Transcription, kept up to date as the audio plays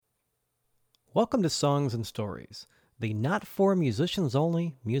Welcome to Songs and Stories, the not for musicians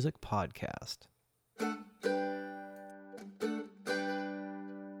only music podcast.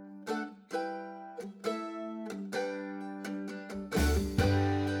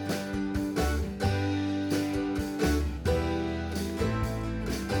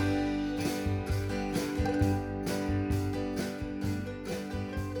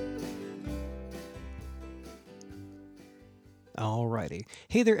 Alrighty.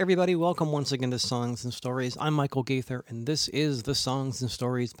 Hey there, everybody. Welcome once again to Songs and Stories. I'm Michael Gaither, and this is the Songs and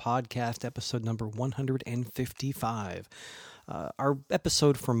Stories podcast, episode number 155. Our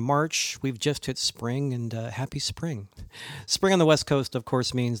episode for March, we've just hit spring, and happy spring. Spring on the West Coast, of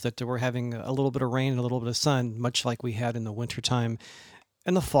course, means that we're having a little bit of rain and a little bit of sun, much like we had in the wintertime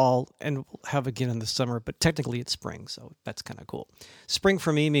and the fall, and we'll have again in the summer, but technically it's spring, so that's kind of cool. Spring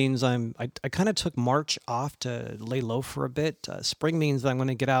for me means I kind of took March off to lay low for a bit. Spring means that I'm going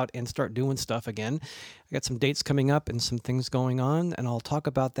to get out and start doing stuff again. I got some dates coming up and some things going on, and I'll talk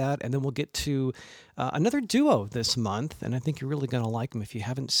about that, and then we'll get to another duo this month, and I think you're really going to like them if you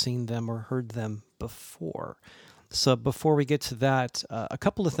haven't seen them or heard them before. So before we get to that, a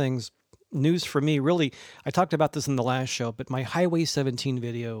couple of things. News for me, really, I talked about this in the last show, but my Highway 17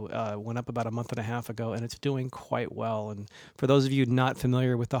 video went up about a month and a half ago, and it's doing quite well. And for those of you not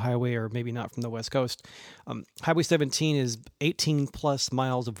familiar with the highway, or maybe not from the West Coast, Highway 17 is 18 plus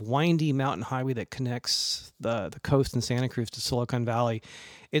miles of windy mountain highway that connects the coast in Santa Cruz to Silicon Valley.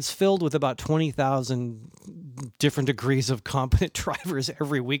 It's filled with about 20,000 different degrees of competent drivers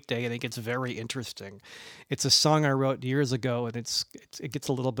every weekday, and it gets very interesting. It's a song I wrote years ago, and it gets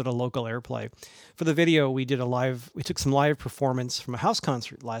a little bit of local airplay. For the video, we took some live performance from a house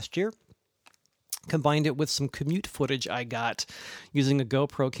concert last year, combined it with some commute footage I got using a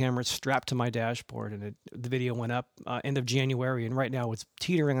GoPro camera strapped to my dashboard, and the video went up end of January, and right now it's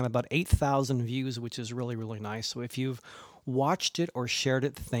teetering on about 8,000 views, which is really, really nice. So if you've watched it or shared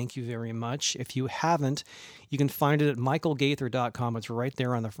it, thank you very much. If you haven't, you can find it at michaelgaither.com. It's right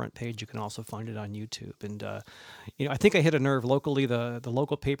there on the front page. You can also find it on YouTube. And, I think I hit a nerve locally. The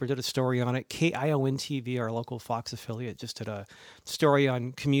local paper did a story on it. KION TV, our local Fox affiliate, just did a story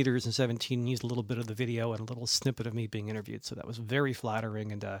on commuters in 17 and used a little bit of the video and a little snippet of me being interviewed. So that was very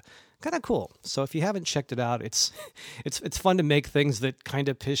flattering and kind of cool. So if you haven't checked it out, it's fun to make things that kind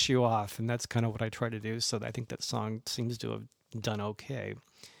of piss you off, and that's kind of what I try to do. So I think that song seems to have done okay.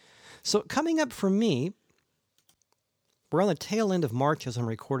 So coming up for me, we're on the tail end of March as I'm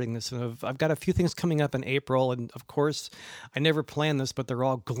recording this, and I've got a few things coming up in April, and of course, I never planned this, but they're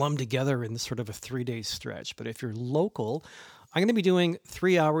all glummed together in sort of a 3-day stretch. But if you're local, I'm going to be doing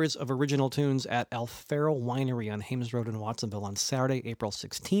 3 hours of original tunes at Alfaro Winery on Hames Road in Watsonville on Saturday, April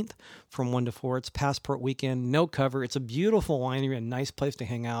 16th from 1 to 4. It's Passport Weekend, no cover. It's a beautiful winery, a nice place to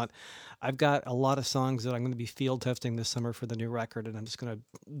hang out. I've got a lot of songs that I'm going to be field testing this summer for the new record, and I'm just going to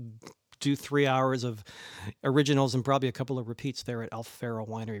do 3 hours of originals and probably a couple of repeats there at Alfaro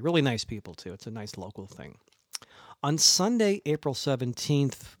Winery. Really nice people, too. It's a nice local thing. On Sunday, April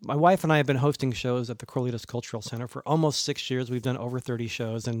 17th, my wife and I have been hosting shows at the Corlitos Cultural Center for almost 6 years. We've done over 30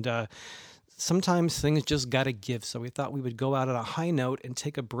 shows, and sometimes things just got to give. So we thought we would go out on a high note and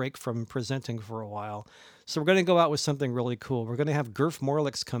take a break from presenting for a while. So we're going to go out with something really cool. We're going to have Gurf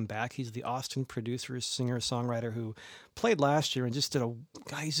Morlix come back. He's the Austin producer, singer, songwriter who played last year and just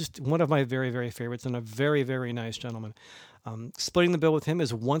he's just one of my very, very favorites and a very, very nice gentleman. Splitting the bill with him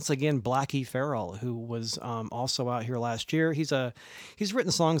is once again Blackie Farrell, who was also out here last year. He's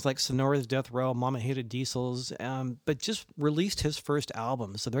written songs like Sonora's Death Row, Mama Hated Diesels, but just released his first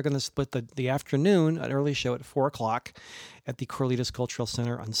album. So they're going to split the afternoon, an early show at 4 o'clock at the Corlitos Cultural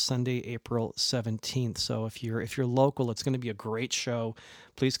Center on Sunday, April 17th. So if you're local, it's going to be a great show.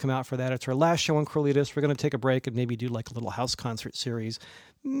 Please come out for that. It's our last show in Corlitos. We're going to take a break and maybe do like a little house concert series,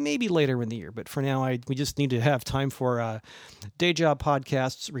 maybe later in the year. But for now, we just need to have time for day job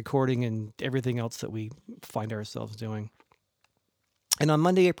podcasts, recording, and everything else that we find ourselves doing. And on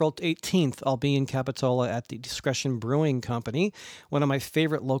Monday, April 18th, I'll be in Capitola at the Discretion Brewing Company, one of my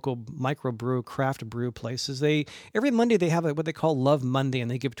favorite local microbrew, craft brew places. Every Monday they have what they call Love Monday,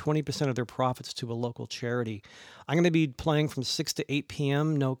 and they give 20% of their profits to a local charity. I'm going to be playing from 6 to 8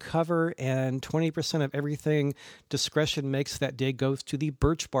 p.m., no cover, and 20% of everything Discretion makes that day goes to the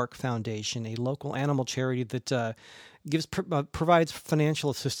Birch Bark Foundation, a local animal charity that provides financial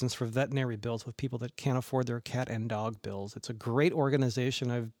assistance for veterinary bills with people that can't afford their cat and dog bills. It's a great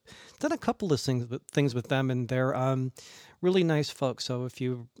organization. I've done a couple of things with them, and they're really nice folks. So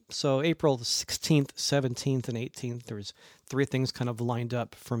April 16th, 17th, and 18th, there's 3 things kind of lined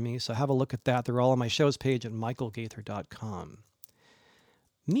up for me. So have a look at that. They're all on my shows page at michaelgaither.com.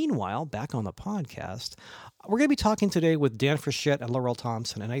 Meanwhile, back on the podcast, we're going to be talking today with Dan Frechette and Laurel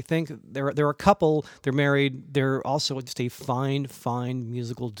Thompson. And I think they're a couple, they're married, they're also just a fine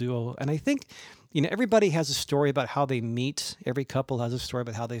musical duo. And I think, everybody has a story about how they meet. Every couple has a story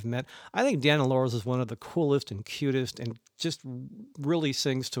about how they've met. I think Dan and Laurel's is one of the coolest and cutest and just really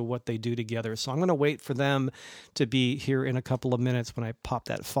sings to what they do together. So I'm going to wait for them to be here in a couple of minutes when I pop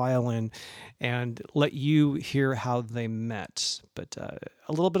that file in and let you hear how they met. But a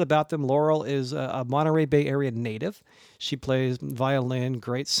little bit about them. Laurel is a Monterey Bay Area native. She plays violin,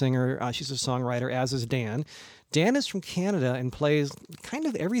 great singer. She's a songwriter, as is Dan. Dan is from Canada and plays kind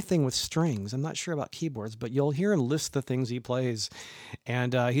of everything with strings. I'm not sure about keyboards, but you'll hear him list the things he plays.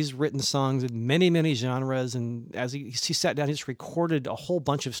 And he's written songs in many genres. And as he sat down, he just recorded a whole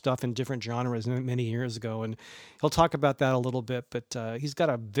bunch of stuff in different genres many years ago. And he'll talk about that a little bit. But he's got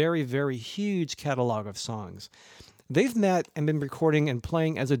a very huge catalog of songs. They've met and been recording and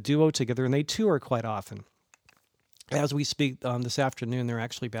playing as a duo together, and they tour quite often. As we speak this afternoon, they're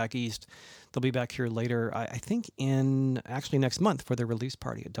actually back east. They'll be back here later, I think actually next month for their release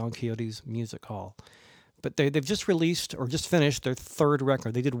party at Don Quixote's Music Hall. But they've just released or just finished their third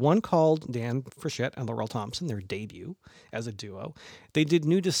record. They did one called Dan Frechette and Laurel Thompson, their debut as a duo. They did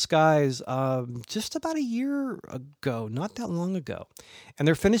New Disguise just about a year ago, not that long ago. And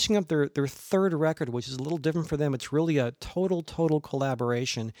they're finishing up their third record, which is a little different for them. It's really a total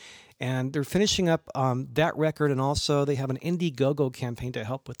collaboration. And they're finishing up that record, and also they have an Indiegogo campaign to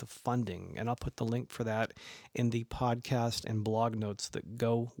help with the funding. And I'll put the link for that in the podcast and blog notes that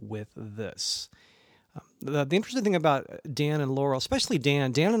go with this. The interesting thing about Dan and Laurel, especially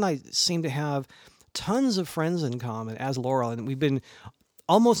Dan and I seem to have tons of friends in common as Laurel, and we've been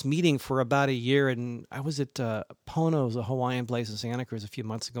almost meeting for about a year. And I was at Pono's, a Hawaiian place in Santa Cruz, a few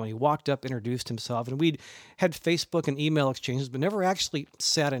months ago, and he walked up, introduced himself, and we'd had Facebook and email exchanges, but never actually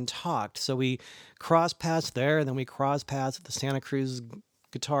sat and talked. So we crossed paths there, and then we crossed paths at the Santa Cruz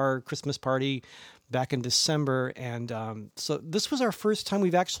Guitar Christmas party back in December. And so this was our first time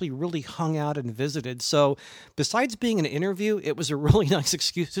we've actually really hung out and visited. So besides being an interview, it was a really nice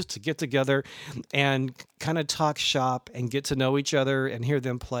excuse just to get together and kind of talk shop and get to know each other and hear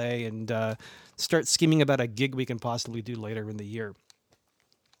them play and start scheming about a gig we can possibly do later in the year.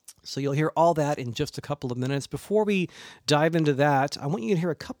 So you'll hear all that in just a couple of minutes. Before we dive into that, I want you to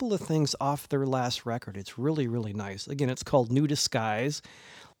hear a couple of things off their last record. It's really nice. Again, it's called New Disguise.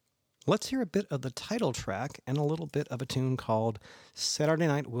 Let's hear a bit of the title track and a little bit of a tune called Saturday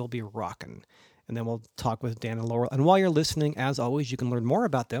Night We'll Be Rockin'. And then we'll talk with Dan and Laurel. And while you're listening, as always, you can learn more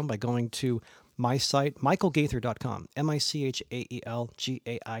about them by going to my site, michaelgaither.com,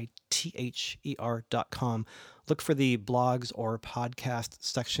 michaelgaither.com. Look for the blogs or podcast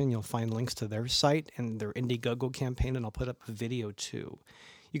section. You'll find links to their site and their Indiegogo campaign, and I'll put up a video too.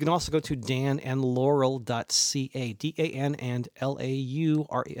 You can also go to danandlaurel.ca, DAN and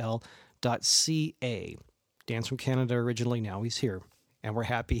LAUREL.ca. Dan's from Canada originally, now he's here, and we're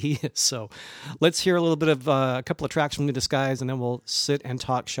happy he is. So let's hear a little bit of a couple of tracks from New Disguise, and then we'll sit and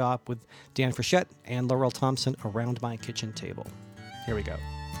talk shop with Dan Frechette and Laurel Thompson around my kitchen table. Here we go.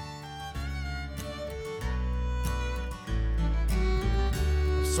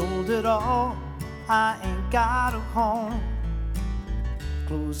 Sold it all, I ain't got a home.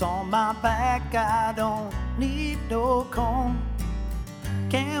 Clothes on my back, I don't need no comb.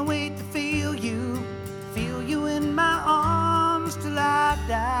 Can't wait to feel you in my arms till I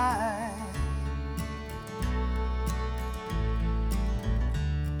die.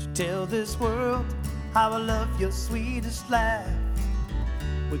 To tell this world how I love your sweetest laugh,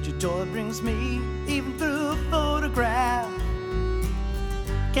 what your joy brings me, even through a photograph.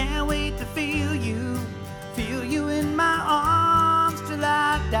 Can't wait to feel you in my arms till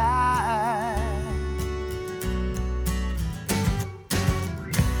I die.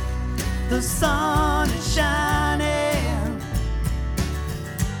 The sun is shining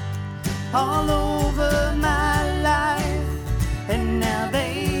all over my life, and now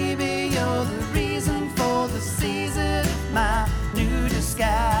baby you're the reason for the season of my new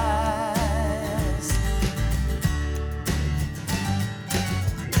disguise.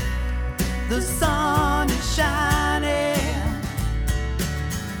 The sun is shining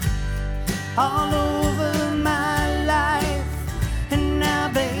all over my life, and now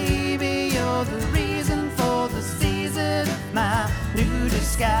baby you're the reason for the season of my new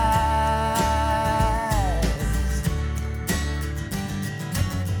disguise.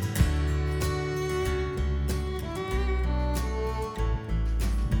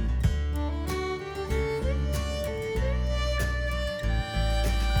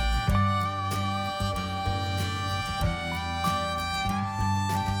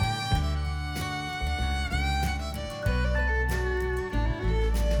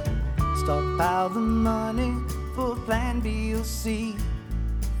 Stockpile the money for plan B or C.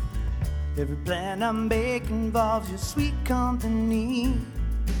 Every plan I make involves your sweet company.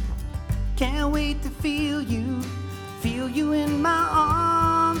 Can't wait to feel you in my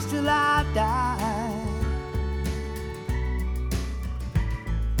arms till I die.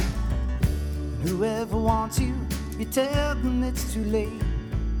 And whoever wants you, you tell them it's too late.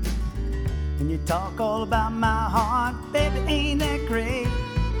 And you talk all about my heart, baby, ain't that great?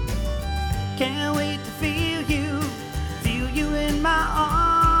 Can't wait to feel you in my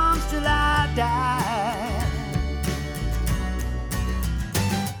arms till I die.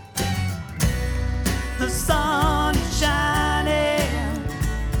 The sun is shining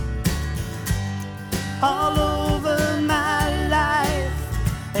all over my life,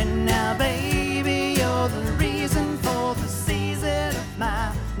 and now, baby, you're the reason for the season of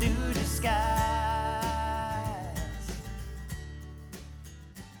my new disguise.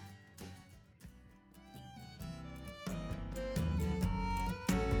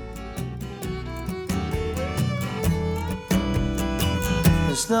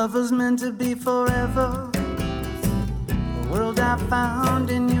 This love was meant to be forever. The world I found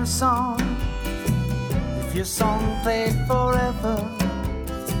in your song. If your song played forever,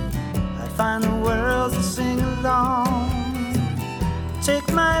 I'd find the world to sing along.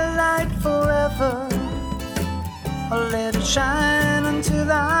 Take my light forever, I'll let it shine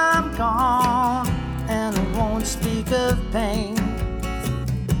until I'm gone. And I won't speak of pain,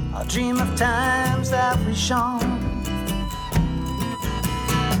 I'll dream of times that we shone.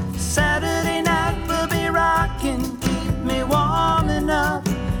 Saturday night we'll be rocking, keep me warm enough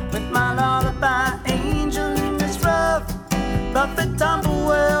with my lullaby angel in this rough and tumble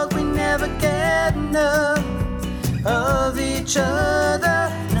world. We never get enough of each other.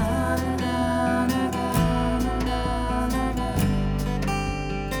 Na, na, na, na, na, na, na.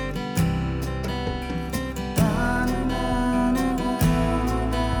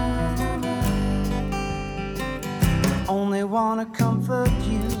 Only wanna comfort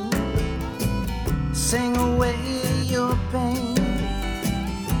you, sing away your pain.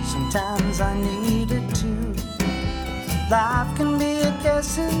 Sometimes I need it too. Life can be a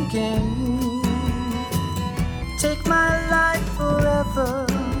guessing game. Take my light forever,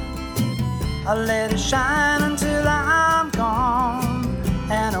 I'll let it shine until I'm gone.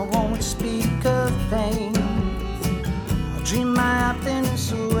 And I won't speak of pain, I'll dream my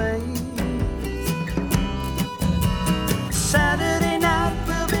happiness away. Saturday night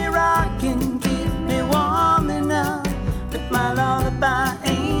we'll be rocking, keep me warm enough with my lullaby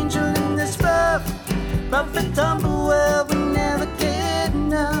angel in this rough and tumble world. We never get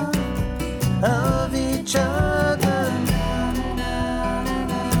enough of each other.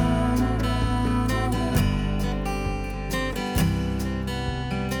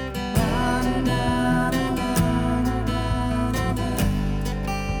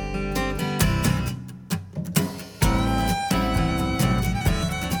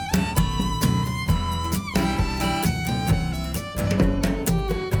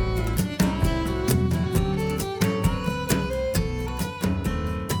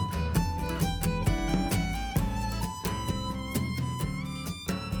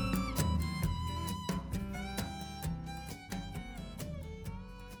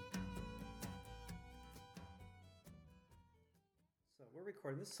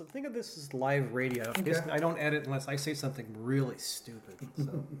 Recording this, so think of this as live radio. Okay. I don't edit unless I say something really stupid.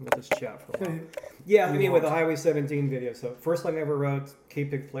 So we'll just chat for a while. Yeah, I mean with the Highway 17 video. So first song I ever wrote,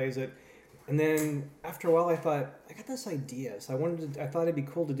 K-Pig plays it, and then after a while I thought I got this idea. So I thought it'd be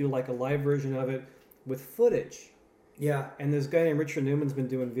cool to do like a live version of it with footage. Yeah. And this guy named Richard Newman's been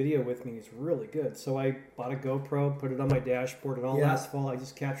doing video with me. He's really good. So I bought a GoPro, put it on my dashboard, and all last fall I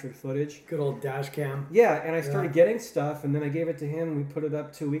just captured footage. Good old dash cam. Yeah, and I started getting stuff, and then I gave it to him. We put it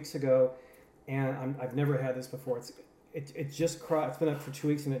up 2 weeks ago, and I've never had this before. It just crossed. It's been up for 2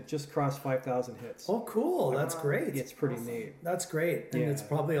 weeks, and it just crossed 5,000 hits. Oh, cool! That's great. It's pretty neat. That's great, and it's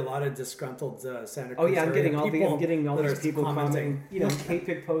probably a lot of disgruntled Santa Cruz. Oh yeah, I'm getting all these people commenting. You know,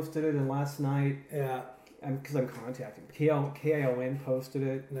 K-Pig posted it, and last night. Yeah. Because I'm contacting KION posted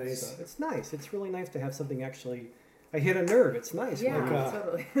it. Nice. So it's nice. It's really nice to have something actually. I hit a nerve. It's nice. Yeah,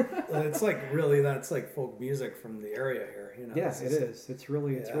 totally. It's like really that's like folk music from the area here. You know. Yeah, it is. It's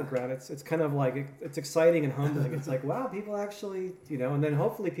really real ground. It's kind of like it's exciting and humbling. It's like wow, people actually and then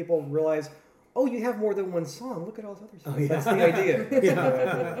hopefully people realize, oh, you have more than one song. Look at all those other songs. Oh, yeah. That's the idea.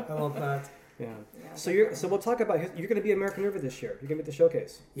 Yeah, I love that. Yeah. So we'll talk about you're going to be American River this year. You're going to be at the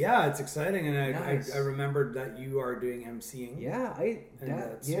showcase. Yeah, it's exciting, and Nice. I remembered that you are doing emceeing. Yeah,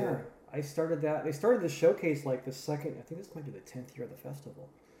 I started that. They started the showcase like the second. I think this might be the 10th year of the festival.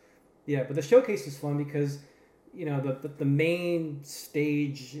 Yeah, but the showcase is fun because, you know, the main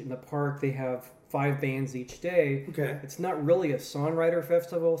stage in the park, they have 5 bands each day. Okay. It's not really a songwriter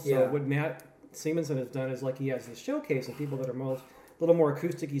festival. So Yeah. what Matt Simonson has done is like he has this showcase of people that are a little more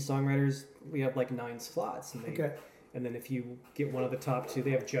acoustic-y songwriters. We have like 9 slots. And Okay. And then if you get one of the top 2,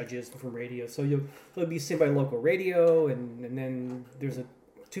 they have judges from radio. So they'll be seen by local radio, and then there's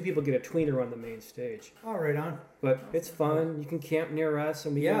 2 people get a tweener on the main stage. Oh, right on. But it's fun. You can camp near us,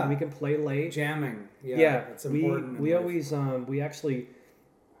 and we can play late. Jamming. Yeah. Yeah, It's important. we in life. always we actually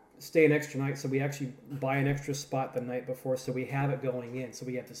stay an extra night, so we actually buy an extra spot the night before, so we have it going in. So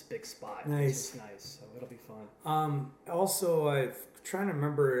we have this big spot. Nice. It's nice. So it'll be fun. Also, I'm trying to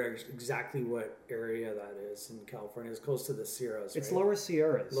remember exactly what area that is in California. It's close to the Sierras. It's right? Lower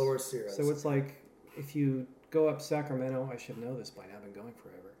Sierras. Lower Sierras. So it's like if you go up Sacramento, I should know this by now. I've been going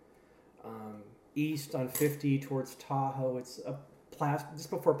forever. East on 50 towards Tahoe. It's just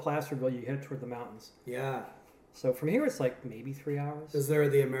before Placerville. You head toward the mountains. Yeah. So from here, it's like maybe 3 hours. Is there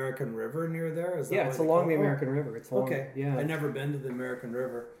the American River near there? Is that Yeah, what it's they along call the it? American River. It's along, Okay. Yeah. I've never been to the American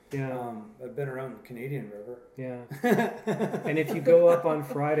River. Yeah. I've been around the Canadian River. Yeah. And if you go up on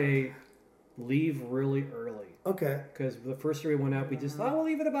Friday, leave really early. Okay. Because the first year we went up, we just thought we'll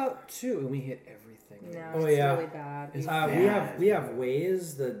leave at about 2, and we hit everything. No, Oh, it's yeah. really bad. It's We have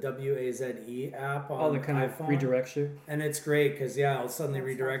Waze, the WAZE app on All the kind of iPhone. redirects you. And it's great because it'll suddenly That's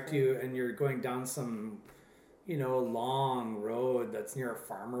redirect helpful. you, and you're going down some, long road that's near a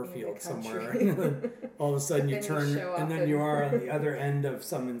farmer In the field somewhere. country. And then all of a sudden you Then you turn, show and up then and- you are on the other end of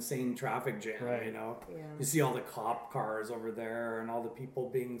some insane traffic jam. Right. Yeah. You see all the cop cars over there, and all the people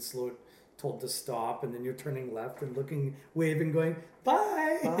being told to stop, and then you're turning left and looking, waving, going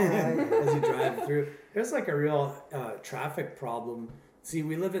bye, Bye. as you drive through. There's like a real traffic problem. See,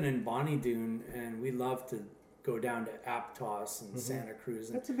 we live in Bonnie Doon, and we love to go down to Aptos and Santa Cruz.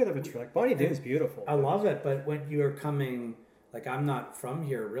 And That's a bit of a trek. Bonnie Doon's beautiful. I love it, but when you are coming, like I'm not from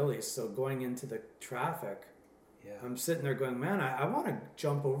here really, so going into the traffic, Yeah. I'm sitting there going, man, I want to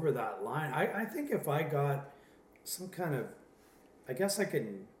jump over that line. I think if I got some kind of, I guess I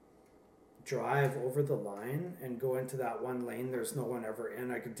can drive over the line and go into that one lane there's no one ever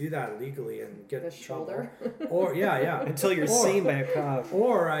in. I could do that legally and get The in trouble. shoulder? Or yeah. Until you're Or- seen by a cop.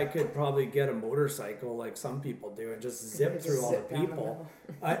 Or I could probably get a motorcycle like some people do and just zip Just through all zip the down the people.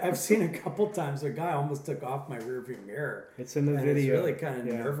 middle. I've seen a couple times a guy almost took off my rearview mirror. It's in the And video. it's really kind of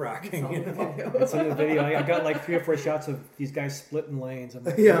Yeah. nerve-wracking, It's you on the know? video. It's in the video. I got like 3 or 4 shots of these guys splitting lanes. I'm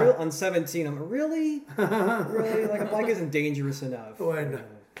like, Yeah. on 17. I'm like, really? Really? Like a bike isn't dangerous enough. When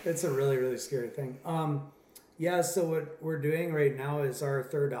it's a really, really scary thing. Yeah, so what we're doing right now is our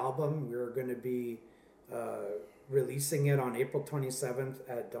 3rd album. We're going to be releasing it on April 27th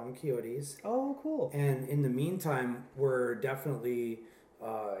at Don Quixote's. Oh, cool. And in the meantime, we're definitely,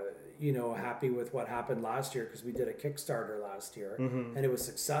 happy with what happened last year because we did a Kickstarter last year and it was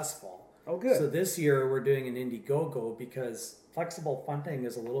successful. Oh, good. So this year we're doing an Indiegogo because flexible funding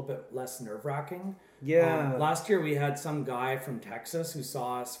is a little bit less nerve-wracking. Yeah. Last year we had some guy from Texas who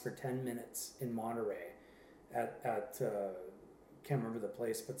saw us for 10 minutes in Monterey at can't remember the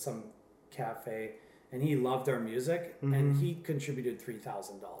place, but some cafe, and he loved our music and he contributed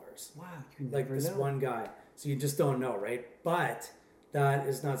 $3,000. Wow. You Like never this know. one guy. So you just don't know, right? But that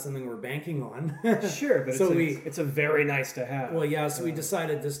is not something we're banking on. Sure, but So it's a very nice to have. Well, yeah, so we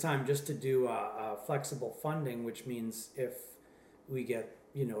decided this time just to do flexible funding, which means if we get,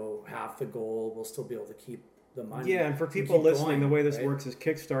 half the goal, we'll still be able to keep the money. Yeah, and for to people keep listening, going, the way this right? works is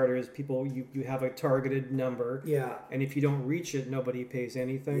Kickstarter is people you have a targeted number, Yeah. and if you don't reach it, nobody pays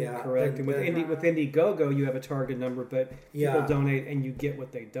anything. Yeah, Correct. and And then- with Indiegogo, you have a target number, but Yeah. people donate and you get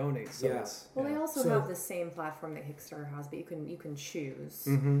what they donate. So Yeah. it's, Well, they also So- have the same platform that Kickstarter has, but you can choose.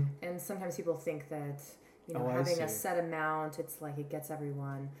 Mhm. And sometimes people think that Oh, I having a see. set amount, it's like it gets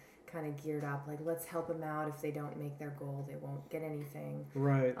everyone kind of geared up. Like, let's help them out. If they don't make their goal, they won't get anything.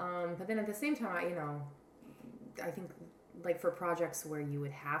 Right. But then at the same time, I think like for projects where you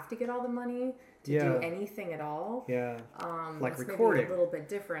would have to get all the money to Yeah. do anything at all, Yeah. Like it's recording. maybe a little bit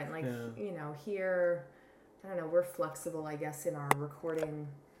different. Like Yeah. Here, I don't know, we're flexible, I guess, in our recording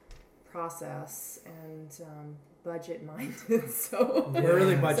process and budget minded. So We're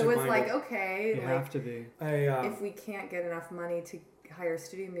really budget so it's minded. like, okay, You like have to be. if we can't get enough money to hire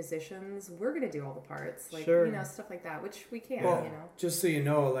studio musicians, we're gonna do all the parts, like Sure. stuff like that, which we can. Well, just so you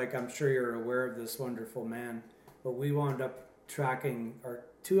know, like I'm sure you're aware of this wonderful man, but we wound up tracking our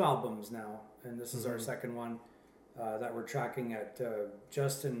 2 albums now, and this is our second one that we're tracking at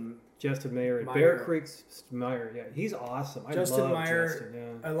Justin Mayer at Meyer. Bear Creek's Meyer. Yeah, he's awesome. I Justin love Meyer. Justin,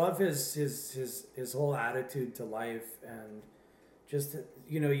 yeah. I love his whole attitude to life and just,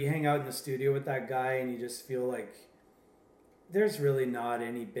 you hang out in the studio with that guy and you just feel like there's really not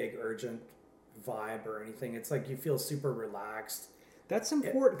any big urgent vibe or anything. It's like you feel super relaxed. That's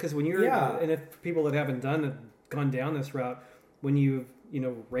important because when you're, and if people that haven't gone down this route, when you've,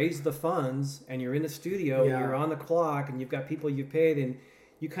 raised the funds and you're in the studio and you're on the clock and you've got people you've paid and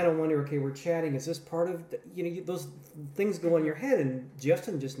you kind of wonder, okay, we're chatting. Is this part of, those things go in your head, and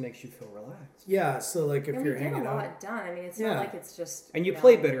Justin just makes you feel relaxed. Yeah, so like if you're hanging out. We get a lot done. I mean, it's not like it's just... And you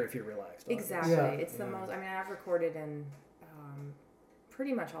play better if you're relaxed. Exactly. Yeah. It's the most... I mean, I've recorded in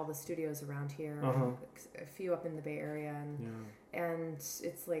pretty much all the studios around here. A few up in the Bay Area. And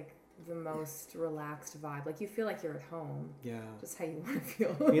it's like the most relaxed vibe. Like, you feel like you're at home. Yeah. Just how you want to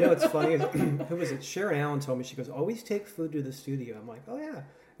feel. It's funny. Who was it? Sharon Allen told me, she goes, always take food to the studio. I'm like, oh, yeah.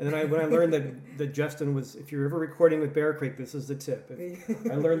 And then when I learned that Justin was, if you're ever recording with Bear Creek, this is the tip.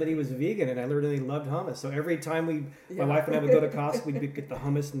 I learned that he was vegan, and I learned that he loved hummus. So every time my wife and I would go to Costco, we'd get the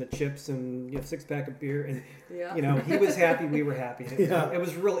hummus and the chips and 6-pack of beer. And, he was happy, we were happy. It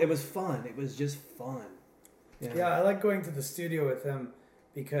was it was fun. It was just fun. Yeah, I like going to the studio with him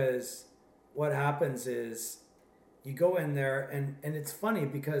because what happens is you go in there, and it's funny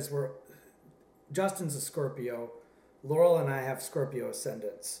because Justin's a Scorpio. Laurel and I have Scorpio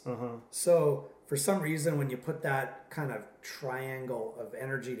ascendants. So for some reason, when you put that kind of triangle of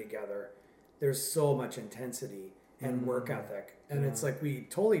energy together, there's so much intensity and work ethic. And it's like we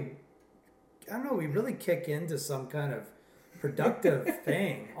really kick into some kind of productive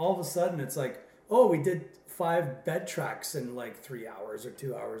thing. All of a sudden, it's like, oh, we did 5 bed tracks in like 3 hours or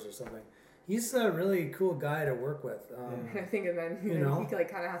 2 hours or something. He's a really cool guy to work with. I think, and then he like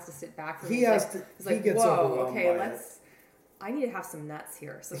kind of has to sit back. He has to. He gets overwhelmed by it. I need to have some nuts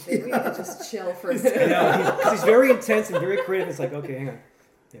here. So we need to just chill for a minute. He's very intense and very creative. It's like, okay, hang on.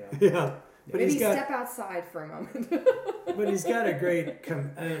 But maybe step outside for a moment. But he's got a great,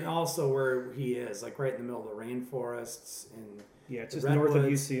 and also where he is, like right in the middle of the rainforests and it's just north of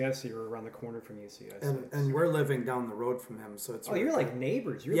UCS. You're around the corner from UCS, and we're living down the road from him, so it's. Oh, you're like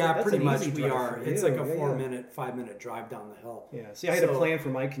neighbors. Pretty much we are. It's like a 5-minute drive down the hill. Yeah. See, I had a plan for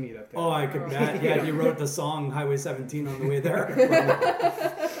my commute up there. Oh, I could bet. Yeah, you wrote the song Highway 17 on the way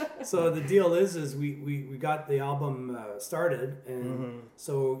there. So the deal is we got the album started, and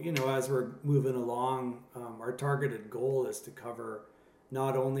so as we're moving along, our targeted goal is to cover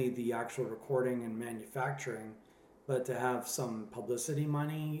not only the actual recording and manufacturing, but to have some publicity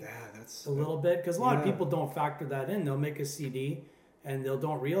money. That's a little bit, because a lot of people don't factor that in. They'll make a CD and they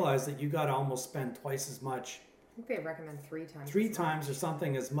don't realize that you got to almost spend twice as much. I think they recommend 3 times. 3 times or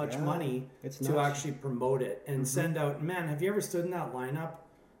something as much money to actually promote it and send out. Man, have you ever stood in that lineup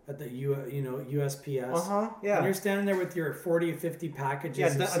at the USPS? Yeah. And you're standing there with your 40 or 50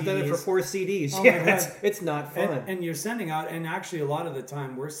 packages. Yeah, I've done it for 4 CDs. Oh it's not fun. And you're sending out, and actually a lot of the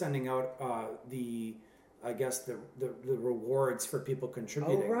time we're sending out the rewards for people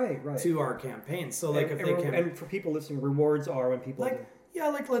contributing to our campaign. So like and for people listening, rewards are when people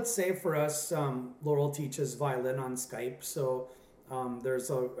like let's say for us, Laurel teaches violin on Skype, so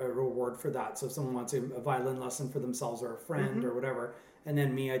there's a reward for that. So if someone wants a violin lesson for themselves or a friend or whatever, and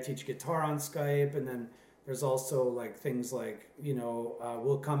then me, I teach guitar on Skype, and then there's also like things like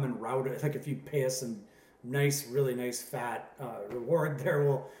we'll come and route it. Like if you pay us some really nice fat reward there,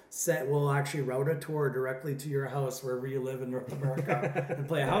 we'll actually route a tour directly to your house wherever you live in North America and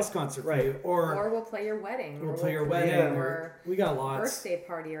play a house concert for you, or we'll play your wedding. We'll play your wedding, or we got lots. Birthday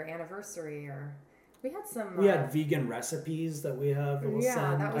party or anniversary, or we had some. We had vegan recipes that we have.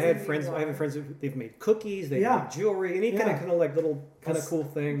 I have friends that they've made cookies, they made jewelry, any kind of like little kind of cool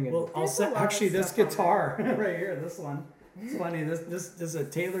thing. Well, I'll set actually this guitar right here. This one. It's funny. This is a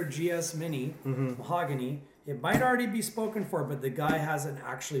Taylor GS Mini mahogany. It might already be spoken for, but the guy hasn't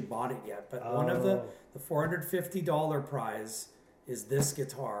actually bought it yet. But one of the $450 prize is this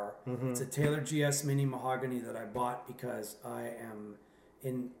guitar. It's a Taylor GS Mini mahogany that I bought because I am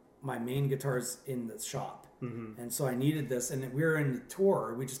in my main guitar's in the shop, and so I needed this. And we were in the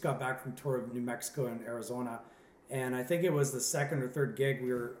tour. We just got back from tour of New Mexico and Arizona, and I think it was the 2nd or 3rd gig.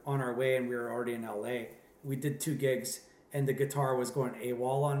 We were on our way, and we were already in LA. We did 2 gigs. And the guitar was going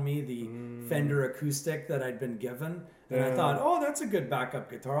AWOL on me, the Fender acoustic that I'd been given. And I thought, that's a good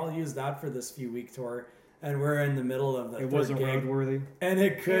backup guitar. I'll use that for this few-week tour. And we're in the middle of the It wasn't roadworthy. And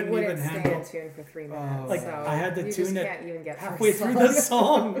it couldn't even handle. It stay in tune for 3 minutes. Like, so I had to tune it can't even get halfway through the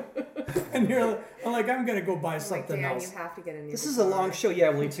song. And I'm going to go buy something Dan, else. You have to get a new This guitar. Is a long show.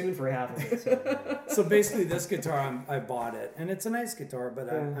 Yeah, we tuned for half of it. So basically this guitar, I bought it. And it's a nice guitar,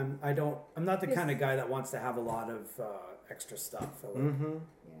 but I'm not the kind of guy that wants to have a lot of extra stuff.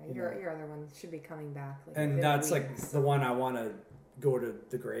 Yeah, your other one should be coming back. And that's like the one I want to go to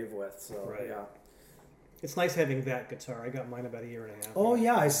the grave with. So Right. yeah. It's nice having that guitar. I got mine about a year and a half Oh ago.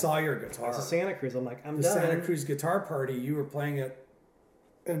 yeah, I saw your guitar. It's a Santa Cruz. I'm like, I'm The done. Santa Cruz guitar party. You were playing it,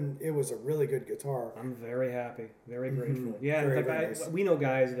 and it was a really good guitar. I'm very happy, very grateful. Yeah, Very, in fact, very nice. we know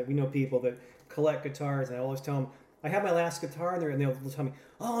guys we know people that collect guitars, and I always tell them, I have my last guitar, and they'll tell me,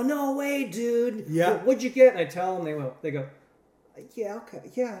 "Oh no way, dude! Yeah. What'd you get?" And I tell them, they go, "Yeah,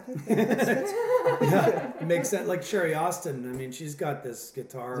 okay, yeah, that's Yeah, it makes sense. Like Sherry Austin. I mean, she's got this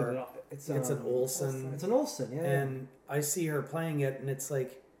guitar. It's an Olsen. It's an Olsen, yeah. And I see her playing it, and it's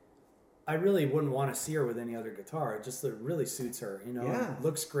like, I really wouldn't want to see her with any other guitar. It just really suits her, you know. Yeah. It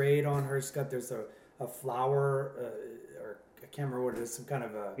looks great on her. There's a flower, or I can't remember what it is, some kind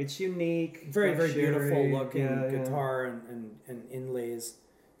of a It's unique. very, very Sherry, beautiful looking yeah. guitar and inlays.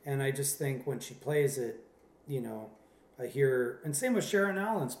 And I just think when she plays it, you know, I hear, and same with Sharon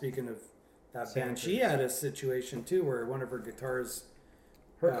Allen, speaking of that Santa band, she Cruz. had a situation too where one of her guitars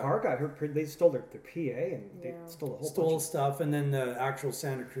Her car got her. They stole their PA and they Yeah. stole a whole stole bunch. stuff, and then the actual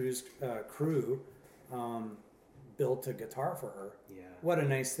Santa Cruz crew built a guitar for her. Yeah. What a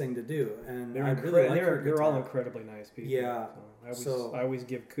nice thing to do, and They're I really like her they're all guitar. incredibly nice people. Yeah. So I always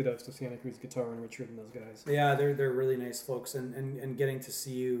give kudos to Santa Cruz Guitar and Richard and those guys. Yeah, they're really nice folks, and getting to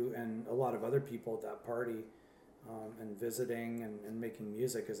see you and a lot of other people at that party, and visiting and making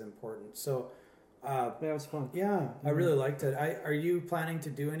music is important. So, Yeah, it was fun. yeah, I really liked it. Are you planning to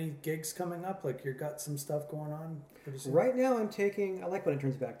do any gigs coming up? Like you've got some stuff going on pretty soon? Right now, I like when it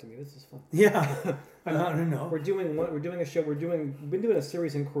turns back to me. This is fun. Yeah, I don't know. We're doing a show. We've been doing a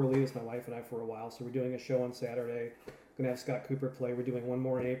series in Corlears, my wife and I, for a while. So we're doing a show on Saturday. Gonna have Scott Cooper play. We're doing one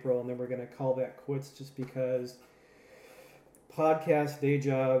more in April, and then we're gonna call that quits just because podcast, day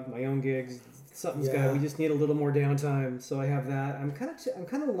job, my own gigs. We just need a little more downtime. So I have that. I'm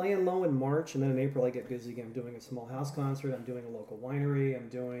kind of laying low in March, and then in April I get busy again. I'm doing a small house concert. I'm doing a local winery. I'm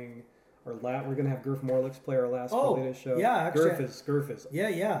doing we're gonna have Gurf Morlix play our last Corlears show. yeah, actually, Gurf is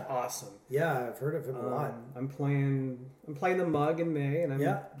yeah, awesome. yeah. I've heard of him a lot. I'm playing the Mug in May, and I'm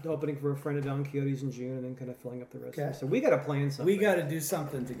Yeah. opening for a friend of Don Quixote's in June, and then kind of filling up the rest. Okay. Of it. So we got to plan something. We got to do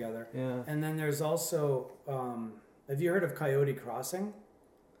something together. Yeah. And then there's also, have you heard of Coyote Crossing?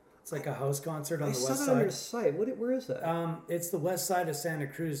 It's like a house concert on I the saw west that on your side. site. Where is that? It's the west side of Santa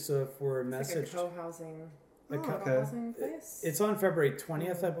Cruz. So if we're It's like messaged, a co-housing, Like, okay. co-housing place. it's on February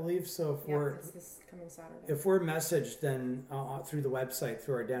 20th, I believe. So if yeah, it's this coming Saturday. we're messaged, then through the website,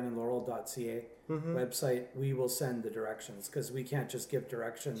 through our danandlaurel.ca Mm-hmm. website, we will send the directions because we can't just give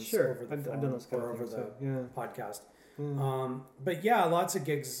directions Sure. over the I've phone done those kind or of over things. the So, yeah. podcast. Mm. But yeah, lots of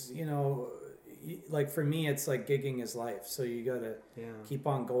gigs, you know, like for me, it's like gigging is life. So you got to Yeah. keep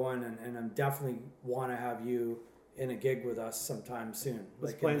on going. And I'm definitely want to have you in a gig with us sometime soon.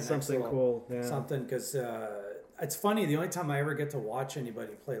 Let's like plan in the next something little- cool. Yeah. Something, because it's funny. The only time I ever get to watch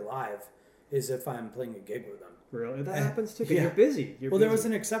anybody play live is if I'm playing a gig with them. Really? That And- happens too. 'Cause yeah. You're busy. Well, there was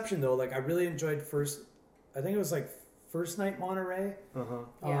an exception though. Like I really enjoyed I think it was like first night Monterey.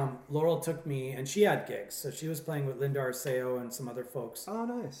 Uh-huh. Laurel took me, and she had gigs, so she was playing with Linda Arceo and some other folks. Oh,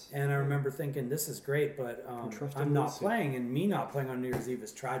 nice. And I remember thinking, this is great, but trust I'm in not Lucy. playing, and me not playing on New Year's Eve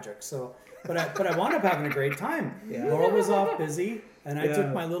is tragic. So, but I wound up having a great time. Yeah. Laurel was off busy, and I Yeah.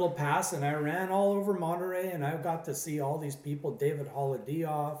 took my little pass, and I ran all over Monterey, and I got to see all these people, David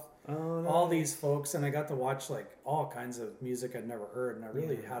Holidioff, Oh, all these folks, and I got to watch like all kinds of music I'd never heard, and I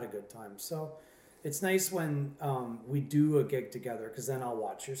really had a good time. So it's nice when we do a gig together, because then I'll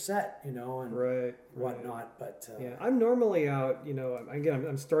watch your set, you know, and Right. whatnot. But Yeah, I'm normally out. You know,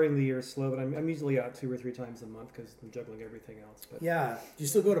 I'm starting the year slow, but I'm usually out 2 or 3 times a month because I'm juggling everything else. But yeah, do you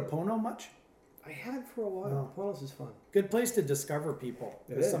still go to Pono much? I had for a while. Ponos is fun. Good place to discover people.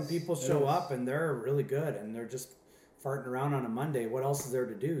 It Because some is. people It show is. up and they're really good, and they're just farting around on a Monday. What else is there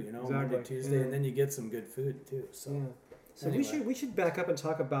to do? You know, Monday, Exactly, Tuesday, yeah. and then you get some good food too. So. Yeah. So Anyway. we should back up and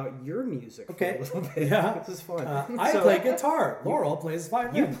talk about your music Okay. for a little bit. Yeah. This is fun. I So- play guitar. Laurel plays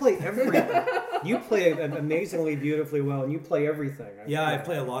violin. You play everything. You play amazingly beautifully well, and you play everything. Yeah, I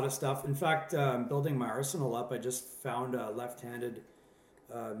play a lot of stuff. In fact, I'm building my arsenal up. I just found a left-handed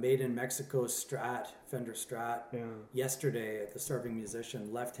made in Mexico Fender Strat, Yeah. yesterday at the Starving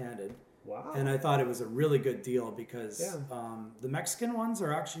Musician, left-handed. Wow. And I thought it was a really good deal because Yeah. the Mexican ones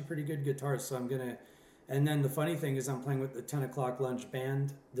are actually pretty good guitars. So I'm going to... And then the funny thing is I'm playing with the 10 o'clock lunch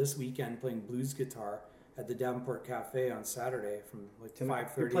band this weekend, playing blues guitar at the Davenport Cafe on Saturday from like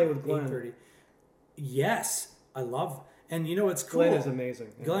 5:30 You're playing with Glenn. 8:30. Yes, I love... And you know what's cool? Glenn is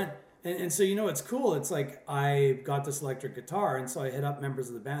amazing. Yeah. Glenn. And so, you know, it's cool. It's like, I got this electric guitar, and so I hit up members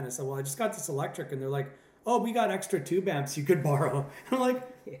of the band. I said, well, I just got this electric. And they're like, oh, we got extra tube amps you could borrow. I'm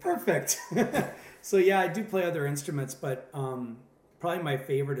like, perfect. So, yeah, I do play other instruments, but probably my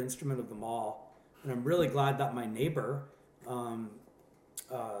favorite instrument of them all. And I'm really glad that my neighbor,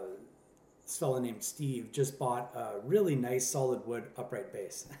 this fellow named Steve, just bought a really nice solid wood upright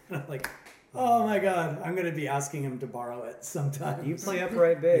bass. And I'm like, oh my God, I'm going to be asking him to borrow it sometime. You play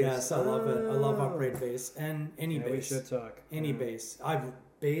upright bass? Yes, I love it. I love upright bass and any bass. We should talk. Any bass.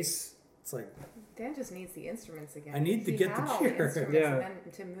 Bass, it's like... Dan just needs the instruments again. I need to get the gear. And then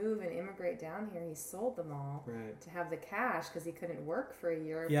to move and immigrate down here, he sold them all to have the cash because he couldn't work for a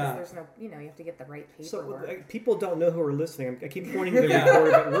year. Yeah. There's no, you have to get the right paperwork. So people don't know who are listening. I keep pointing to the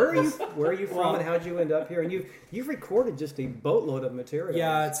recorder, but where are you from and how'd you end up here? And you've recorded just a boatload of material.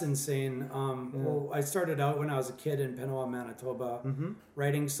 Yeah, it's insane. Well, I started out when I was a kid in Pinawa, Manitoba,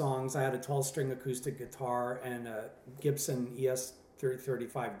 writing songs. I had a 12-string acoustic guitar and a Gibson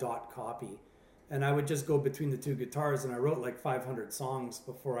ES-3035 dot copy. And I would just go between the two guitars, and I wrote like 500 songs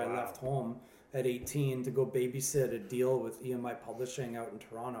before I left home at 18 to go babysit a deal with EMI Publishing out in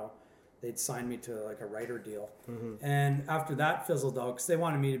Toronto. They'd signed me to like a writer deal, and after that fizzled out because they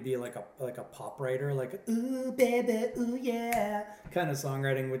wanted me to be like a pop writer, like ooh baby, ooh yeah kind of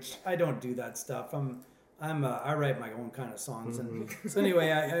songwriting, which I don't do that stuff. I write my own kind of songs, and so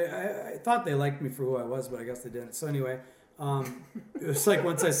anyway, I thought they liked me for who I was, but I guess they didn't. So anyway. It was like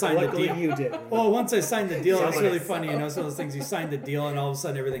once I signed the deal. You did. Well, once I signed the deal, it's really funny. It's one of those things. You signed the deal, and all of a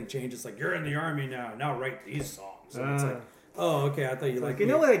sudden everything changes. Like you're in the army now. Now write these songs. And it's like, oh, okay. I thought you liked me.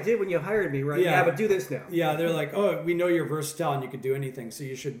 You know what I did when you hired me, right? Yeah, but do this now. Yeah, they're like, oh, we know you're versatile and you can do anything, so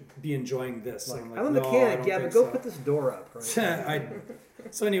you should be enjoying this. Like, I'm, like, I'm a mechanic. Yeah, but go put this door up. Right?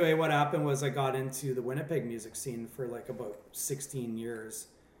 So anyway, what happened was I got into the Winnipeg music scene for like about 16 years.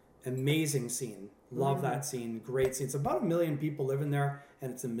 Amazing scene. Love that scene. Great scene. It's about 1 million people living there,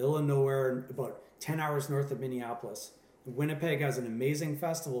 and it's in the middle of nowhere, about 10 hours north of Minneapolis. Winnipeg has an amazing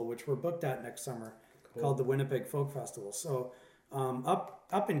festival, which we're booked at next summer, called the Winnipeg Folk Festival. So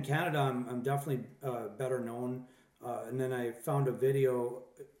up in Canada, I'm definitely better known. And then I found a video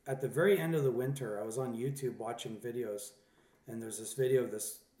at the very end of the winter. I was on YouTube watching videos, and there's this video of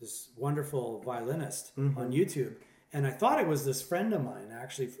this wonderful violinist on YouTube. And I thought it was this friend of mine,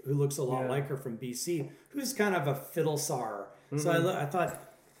 actually, who looks a lot like her from BC, who's kind of a fiddle sawyer. So I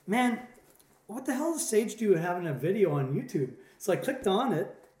thought, man, what the hell is Sage doing having a video on YouTube? So I clicked on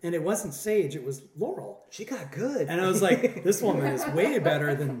it, and it wasn't Sage, it was Laurel. She got good. And I was like, this woman is way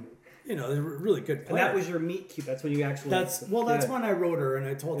better than, a really good player. And that was your meet cute. That's when you actually... That's when I wrote her, and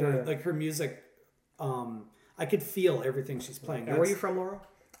I told her, like, her music, I could feel everything she's playing. And where are you from, Laurel?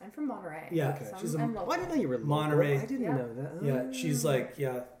 I'm from Monterey. Yeah, okay. She's why didn't I know you were local? Monterey. I didn't know that. Oh. Yeah, she's like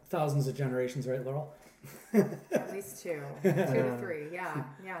thousands of generations, right, Laurel? At least 2 to 3. Yeah.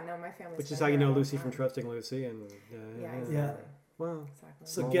 No, my family. Which is how you know Lucy from Trusting Lucy, and exactly. Yeah. Well, exactly.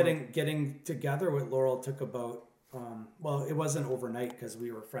 So getting together with Laurel took about it wasn't overnight because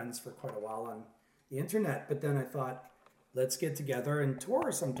we were friends for quite a while on the internet. But then I thought, let's get together and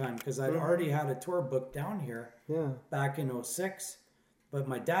tour sometime because I'd already had a tour booked down here back in 2006. But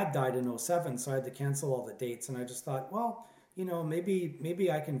my dad died in 2007, so I had to cancel all the dates. And I just thought, well,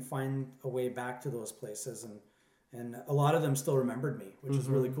 maybe I can find a way back to those places. And a lot of them still remembered me, which is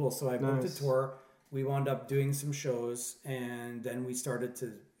really cool. So I booked a tour. We wound up doing some shows, and then we started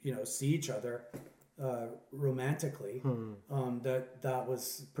to, see each other romantically. That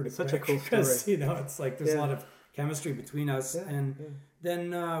was pretty Such quick a cool because, story. it's like there's a lot of chemistry between us.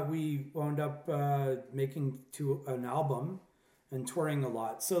 Then we wound up making an album and touring a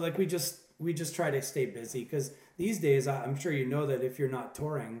lot. So like we just try to stay busy because these days I'm sure you know that if you're not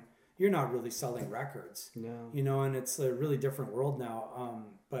touring, you're not really selling records. No. And it's a really different world now.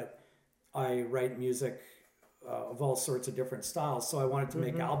 But I write music of all sorts of different styles. So I wanted to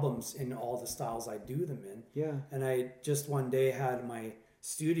make albums in all the styles I do them in. Yeah. And I just one day had my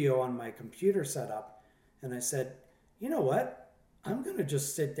studio on my computer set up, and I said, you know what? I'm going to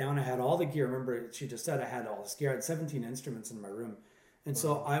just sit down. I had all the gear. Remember, she just said I had all this gear. I had 17 instruments in my room. And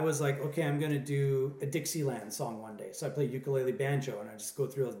so I was like, okay, I'm going to do a Dixieland song one day. So I played ukulele banjo, and I just go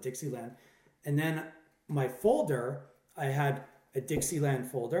through all the Dixieland. And then my folder, I had a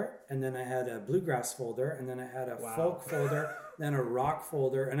Dixieland folder, and then I had a bluegrass folder, and then I had a folk folder, then a rock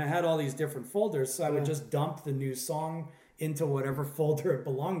folder, and I had all these different folders. So I would just dump the new song into whatever folder it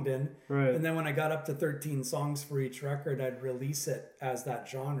belonged in. Right. And then when I got up to 13 songs for each record, I'd release it as that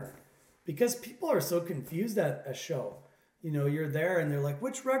genre. Because people are so confused at a show. You're there and they're like,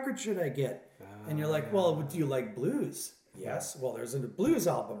 which record should I get? And you're like, well, do you like blues? Yes. Well, there's a blues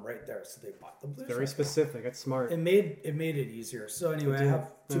album right there. So they bought the blues Very record. Specific. That's smart. It made it easier. So anyway, I have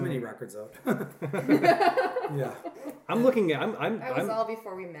too many records out. Yeah. I'm looking at. I'm. That was all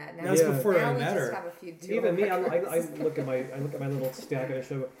before we met. Now, That's before now I we met just her. have a few Even me, I records. look at my little stack and I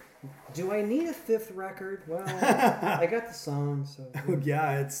show. Do I need a fifth record? Well, I got the song, so.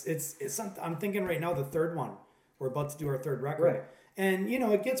 Yeah, it's something. I'm thinking right now the third one. We're about to do our third record, Right. And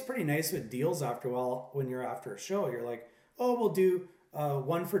it gets pretty nice with deals after a while. When you're after a show, you're like, oh, we'll do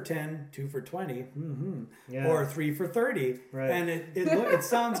 1 for 10, 2 for 20, Yeah. or 3 for 30, Right. and it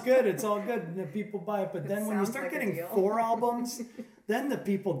sounds good. It's all good, and the people buy it. But then when you sounds start like a getting deal. 4 albums, then the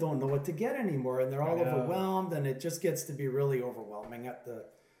people don't know what to get anymore, and they're all I know. overwhelmed, and it just gets to be really overwhelming at the.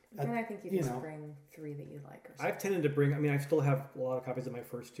 And I think you you just know. bring 3 that you like or something. I've tended to bring. I mean, I still have a lot of copies of my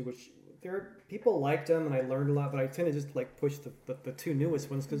first 2, which people liked them, and I learned a lot. But I tend to just like push the 2 newest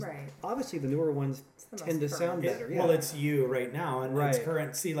ones because Right. obviously the newer ones the tend to most sound current. better. Well, it's you right now, and it's Right.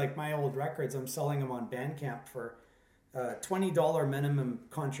 current. See, like my old records, I'm selling them on Bandcamp for $20 minimum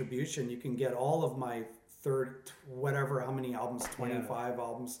contribution. You can get all of my whatever, how many albums, 25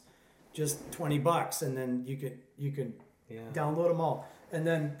 albums, just $20, and then you can download them all. And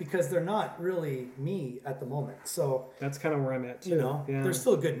then because they're not really me at the moment, so That's kind of where I'm at too. Yeah. they're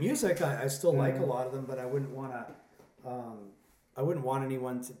still good music. I still like a lot of them, but I wouldn't want to. I wouldn't want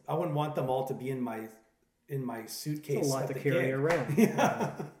anyone to. I wouldn't want them all to be in my suitcase. It's a lot at to the carry gig. around.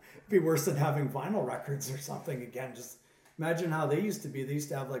 Yeah, be worse than having vinyl records or something. Again, just imagine how they used to be. They used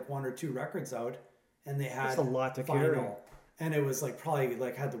to have like 1 or 2 records out, and they had That's a lot to carry. vinyl, and it was like probably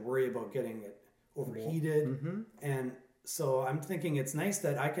like had to worry about getting it overheated, and so I'm thinking it's nice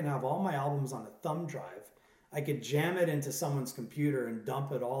that I can have all my albums on a thumb drive. I could jam it into someone's computer and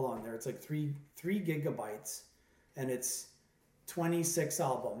dump it all on there. It's like 3 gigabytes, and it's 26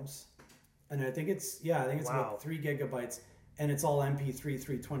 albums, and I think it's Wow. about 3 gigabytes, and it's all MP3,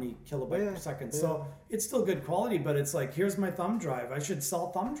 320 kilobyte Yeah, per second. yeah. So it's still good quality, but it's like, here's my thumb drive. I should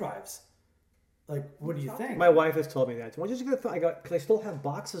sell thumb drives. Like, what do you think? My wife has told me that. Why don't you just get? Because I still have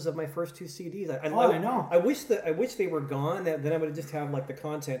boxes of my first 2 CDs. I know. I wish they were gone. Then I would just have like the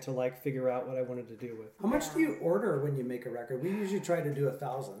content to like figure out what I wanted to do with. How much do you order when you make a record? We usually try to do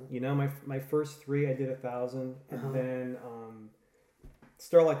 1,000. You know, my first 3 I did 1,000, Uh-huh. and then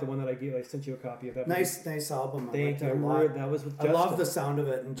Starlight, the one that I sent you a copy of. That Nice album. I liked Thank it a you. lot. That was with I Justin. love the sound of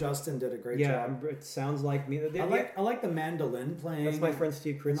it, and Justin did a great job. It sounds like me. I like the mandolin playing. That's my friend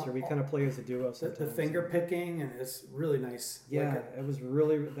Steve Kritzer. and We kind of play as a duo the sometimes. finger picking, and it's really nice. Yeah, Like it. it was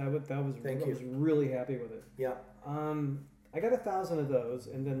really that was. Thank I you. was really happy with it. Yeah. I got 1,000 of those,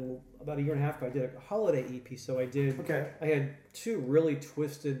 and then about a year and a half ago, I did a holiday EP. So I did. Okay. I had 2 really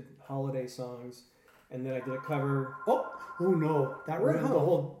twisted holiday songs, and then I did a cover. Oh no, that We're ruined home. the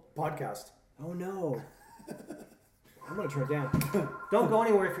whole podcast. Oh no! I'm gonna turn it down. Don't go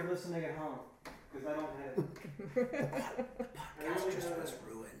anywhere if you're listening at home, because I don't have it. Podcast just was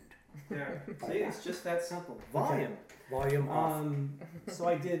ruined. There. See, it's just that simple. Volume. Volume off. So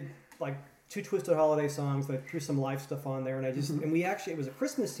I did like 2 twisted holiday songs. I threw some live stuff on there, and I just and we actually it was a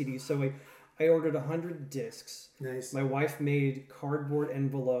Christmas CD, so I ordered 100 discs. Nice. My wife made cardboard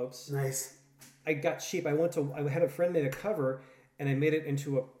envelopes. Nice. I got cheap. I had a friend made a cover, and I made it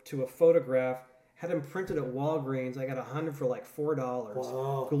into a photograph. Had them printed at Walgreens. I got 100 for like $4.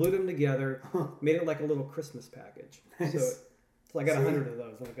 Wow. Glued them together. Made it like a little Christmas package. Nice. So I got 100 of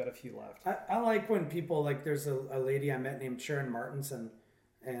those, and I've got a few left. I like when people, like, there's a lady I met named Sharon Martinson,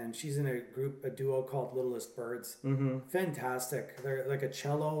 and she's in a duo called Littlest Birds. Mm-hmm. Fantastic. They're like a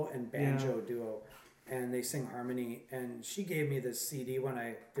cello and banjo duo, and they sing harmony. And she gave me this CD when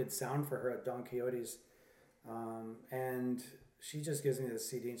I did sound for her at Don Quixote's, and she just gives me this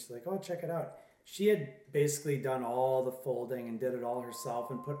CD, and she's like, "Oh, check it out." She had basically done all the folding and did it all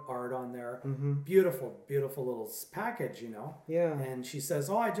herself and put art on there. Mm-hmm. Beautiful, beautiful little package, Yeah. And she says,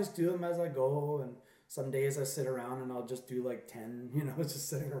 "Oh, I just do them as I go, and some days I sit around and I'll just do like 10, it's just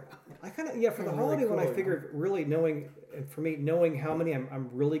sitting around." I kind of for the Really holiday one, I cool, figured really knowing how many I'm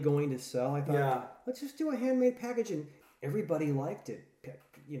really going to sell. I thought, let's just do a handmade package, and everybody liked it.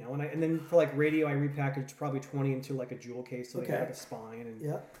 And then for like radio, I repackaged probably 20 into like a jewel case, so they had like a spine.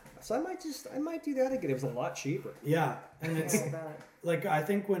 And so I might do that again. It was a lot cheaper. Yeah, and it's like I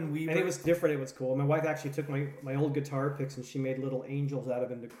think when we it was different. It was cool. My wife actually took my old guitar picks and she made little angels out of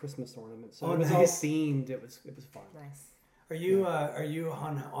them to Christmas ornaments. So it was all themed. It was fun. Nice. Are you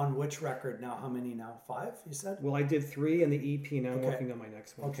on which record now? How many now? 5? You said. Well, I did 3 in the EP. Now I'm working on my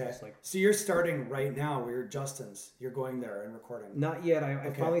next one. Okay. So, So you're starting right now. We're Justin's. You're going there and recording. Not yet. I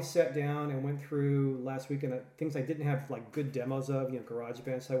finally sat down and went through last week and things I didn't have like good demos of,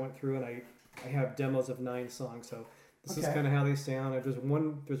 GarageBand. So I went through and I have demos of 9 songs. So this is kind of how they sound. There's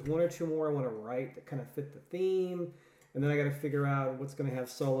one or two more I want to write that kind of fit the theme, and then I got to figure out what's going to have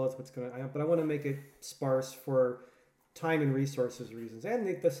solos, but I want to make it sparse for time and resources reasons,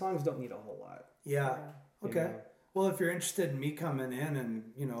 and the songs don't need a whole lot. Yeah. Okay. You know? Well, if you're interested in me coming in and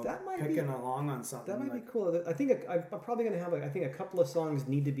picking along on something, that might be cool. I think I'm probably going to have a couple of songs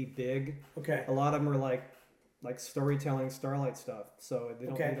need to be big. Okay. A lot of them are like storytelling, Starlight stuff, so they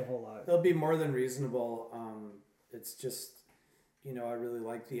don't need a whole lot. They'll be more than reasonable. It's just, I really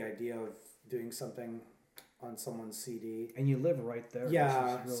like the idea of doing something on someone's CD. And you live right there.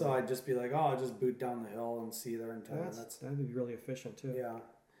 Yeah, really... so I'd just be like, I'll just boot down the hill and see there in 10 minutes. That'd be really efficient too. Yeah.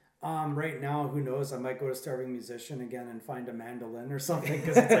 Right now, who knows? I might go to Starving Musician again and find a mandolin or something,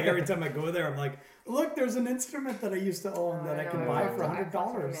 because it's like every time I go there, I'm like, look, there's an instrument that I used to own that I can buy for $100. I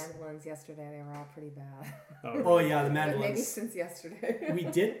bought mandolins yesterday. They were all pretty bad. Oh yeah, the mandolins. But maybe since yesterday. We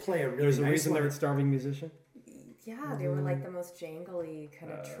did play a really There's a nice reason one. they're at Starving Musician? Yeah, they were like the most jangly,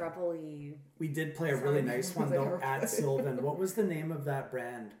 kind of trebly. We did play a really nice one though at Sylvan. What was the name of that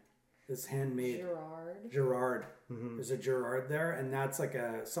brand? This handmade. Gerard. Mm-hmm. There's a Gerard there, and that's like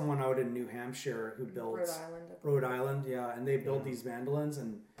someone out in New Hampshire who builds Rhode Island, yeah, and they build these mandolins,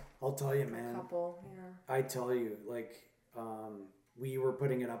 and I'll tell you, man. A couple, yeah. I tell you, we were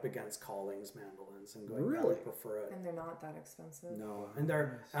putting it up against Collings mandolins and going, really? I prefer it. And they're not that expensive. No, and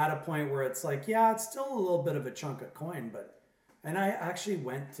they're at a point where it's like, yeah, it's still a little bit of a chunk of coin, but. And I actually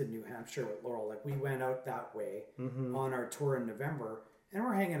went to New Hampshire with Laurel. Like, we went out that way on our tour in November, and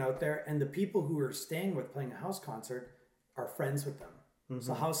we're hanging out there, and the people who were staying with playing a house concert are friends with them. Mm-hmm.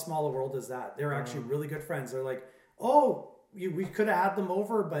 So how small a world is that? They're actually really good friends. They're like, we could have had them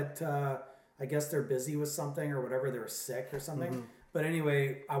over, but I guess they're busy with something or whatever. They're sick or something. Mm-hmm. But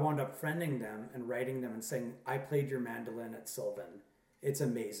anyway, I wound up friending them and writing them and saying, I played your mandolin at Sylvan. It's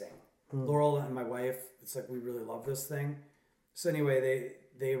amazing. Mm-hmm. Laurel and my wife, it's like, we really love this thing. So anyway,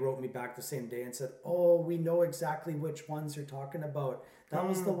 they wrote me back the same day and said, we know exactly which ones you're talking about. That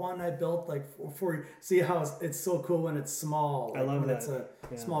was the one I built for see how it's so cool when it's small. I love that. It's a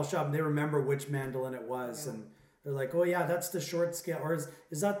small shop. And they remember which mandolin it was. Yeah. And they're like, oh yeah, that's the short scale. Or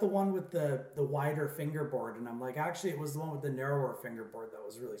is that the one with the wider fingerboard? And I'm like, actually, it was the one with the narrower fingerboard that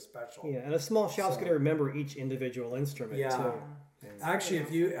was really special. Yeah, and a small shop's going to remember each individual instrument too. Yeah. Actually,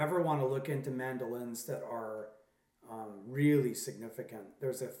 if you ever want to look into mandolins that are really significant.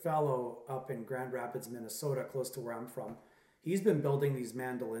 There's a fellow up in Grand Rapids, Minnesota, close to where I'm from. He's been building these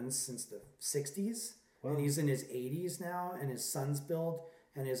mandolins since the 60s, and he's in his 80s now, and his son's build,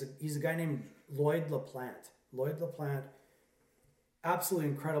 and he's a guy named Lloyd LaPlante. Lloyd LaPlante, absolutely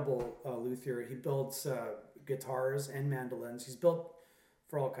incredible luthier. He builds guitars and mandolins. He's built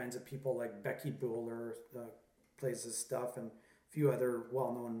for all kinds of people, like Becky Bueller plays his stuff, and few other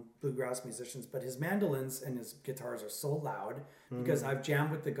well-known bluegrass musicians, but his mandolins and his guitars are so loud because I've jammed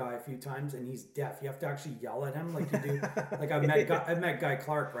with the guy a few times and he's deaf. You have to actually yell at him like you do. Like I've met Guy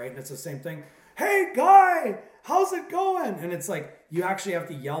Clark, right? And it's the same thing. Hey, Guy, how's it going? And it's like you actually have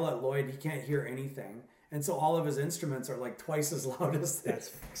to yell at Lloyd. He can't hear anything. And so all of his instruments are like twice as loud as they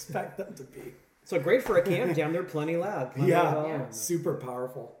expect them to be. So great for a camp jam. They're plenty loud. Super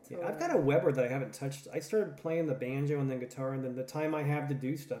powerful. Yeah, I've got a Weber that I haven't touched. I started playing the banjo and then guitar, and then the time I have to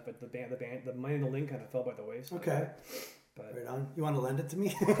do stuff at the mandolin kind of fell by the wayside. Okay. But right on. You want to lend it to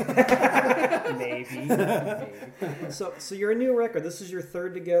me? Maybe. So you're a new record. This is your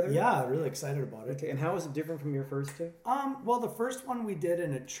third together? Yeah, really excited about it. Okay. And how is it different from your first two? Well, the first one we did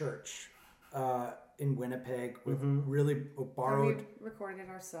in a church. In Winnipeg with really borrowed. And we recorded it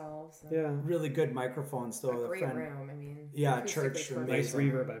ourselves. Really good microphones though. A great room. I mean. Yeah, church. Nice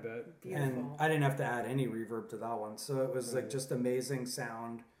reverb, I bet. Beautiful. And I didn't have to add any reverb to that one, so it was like just amazing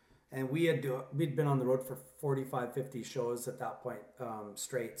sound. And we'd been on the road for 45, 50 shows at that point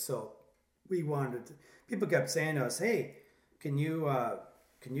straight. So we wanted to, people kept saying to us, "Hey, can you have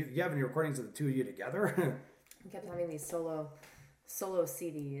any recordings of the two of you together?" We kept having these solo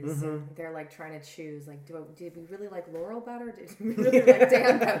CDs, and they're like trying to choose, like, did we really like Laurel better? Did we really like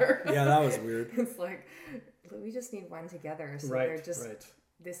Dan better? Yeah, that was weird. It's like, we just need one together. So right.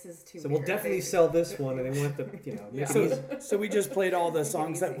 This is too. So we'll definitely sell this one, and they want the So we just played all the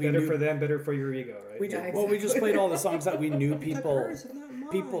songs that we better knew. For them, better for your ego, right? We just played all the songs that we knew people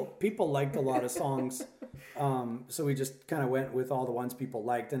liked a lot of songs. So we just kind of went with all the ones people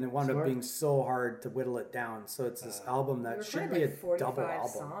liked, and it wound up being so hard to whittle it down. So it's this album that should be a double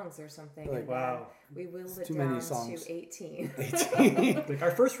album. Songs or something. Like, wow. We whittled it down to 18. 18. Like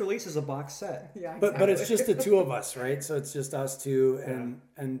our first release is a box set. Yeah, exactly. But it's just the two of us, right? So it's just us two, and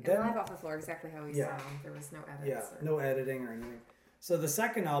then live off the floor exactly how we sound. There was no edits. Yeah, no editing or anything. So the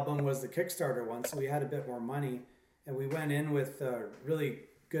second album was the Kickstarter one. So we had a bit more money, and we went in with really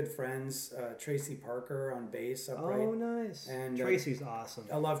good friends, Tracy Parker on bass upright. Oh, nice. And Tracy's awesome.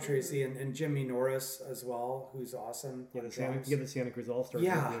 I love Tracy and Jimmy Norris as well, who's awesome. Yeah, the Santa Cruz All Stars.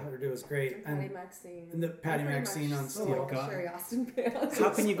 Yeah, it was great. And Patty Maxine. And the Patty Maxine on steel. Sherry Austin band. How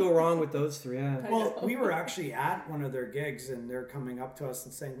can you go wrong with those three? Yeah. Well, we were actually at one of their gigs, and they're coming up to us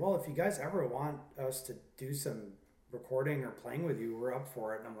and saying, well, if you guys ever want us to do some recording or playing with you, we're up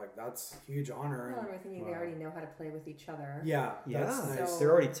for it. And I'm like, that's a huge honor. Well, and we're thinking they already know how to play with each other. Yeah, Yeah, nice.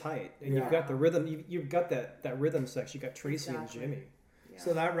 they're already tight, and Yeah. you've got the rhythm. You've got that rhythm section. You got Tracy Exactly. and Jimmy. Yeah.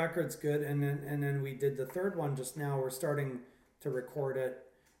 So that record's good, and then we did the third one just now. We're starting to record it,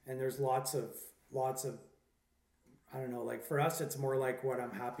 and there's lots of I don't know. Like for us, it's more like what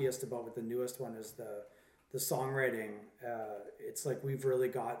I'm happiest about with the newest one is the songwriting. It's like we've really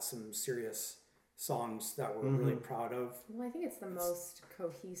got some serious songs that we're really proud of. Well, I think it's the most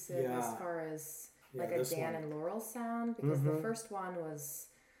cohesive Yeah. as far as Yeah, like a this Dan one. and Laurel sound, because the first one was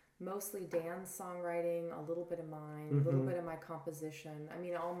mostly Dan's songwriting, a little bit of mine, a little bit of my composition. I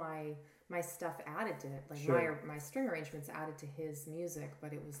mean, all my stuff added to it. Like Sure. my string arrangements added to his music,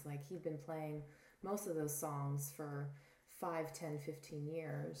 but it was like he'd been playing most of those songs for 5, 10, 15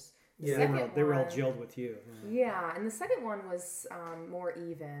 years. The Yeah. second They were all one- gelled with you. Yeah, and the second one was more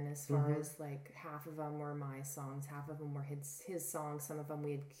even as far as like half of them were my songs, half of them were his songs, some of them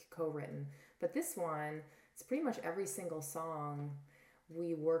we had co-written. But this one, it's pretty much every single song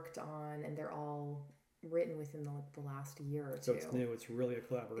we worked on, and they're all written within the last year or two. So it's new. It's really a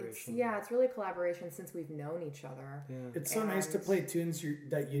collaboration. It's really a collaboration since we've known each other. Yeah. It's so nice to And- play tunes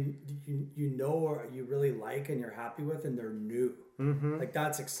that you know or you really like and you're happy with, and they're new. Like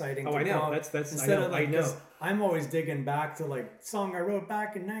that's exciting. Oh, to I know. go. That's I Instead know. of like, I know. 'cause I'm always digging back to like song I wrote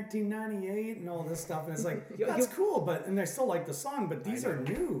back in 1998 and all this stuff, and it's like that's cool, but and I still like the song, but these are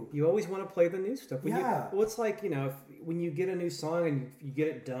new. You always want to play the new stuff. Yeah. Well, it's like, when you get a new song and you get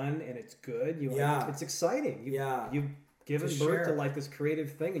it done and it's good, it's exciting. You've given To birth to share. like this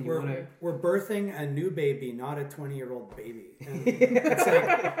creative thing, and you want to. We're birthing a new baby, not a 20-year-old baby. And it's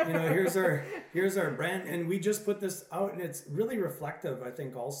like, here's our brand, and we just put this out, and it's really reflective, I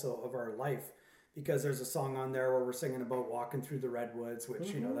think, also of our life, because there's a song on there where we're singing about walking through the redwoods,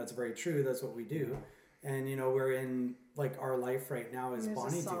 which that's very true. That's what we do, and we're in like our life right now is There's a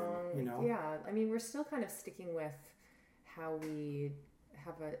Bonnie song, Doon. Yeah, I mean, we're still kind of sticking with how we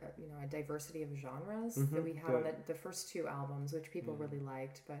have a diversity of genres that we had on the first two albums, which people really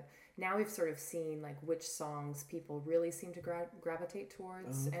liked. But now we've sort of seen like which songs people really seem to gravitate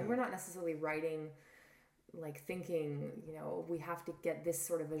towards, and we're not necessarily writing like thinking we have to get this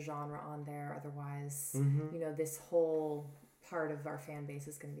sort of a genre on there, otherwise this whole part of our fan base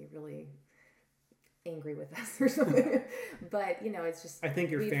is going to be really angry with us or something. But it's just I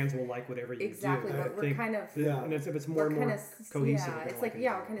think your fans will like whatever you exactly do. but we're kind of And if it's more and more cohesive, yeah, they're it's like liking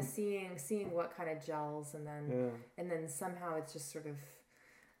we're it. kind of seeing what kind of gels, and then somehow it's just sort of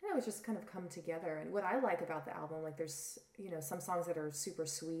it's just kind of come together. And what I like about the album, like there's some songs that are super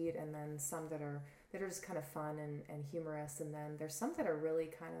sweet, and then some that are just kind of fun and humorous, and then there's some that are really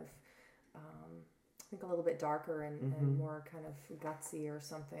kind of I think a little bit darker and more kind of gutsy or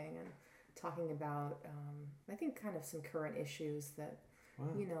something, and talking about I think kind of some current issues that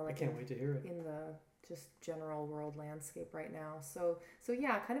like I can't wait to hear it. in the just general world landscape right now. So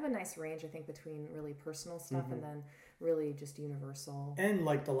yeah, kind of a nice range, I think, between really personal stuff and then really just universal. And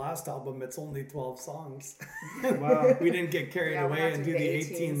like the last album, it's only 12 songs. Wow. We didn't get carried Yeah, we're away not and doing do the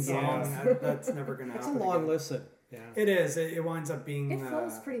the 18 18 song. songs. That's never going to It's a happen. long again. listen. Yeah. It is. It winds up being. It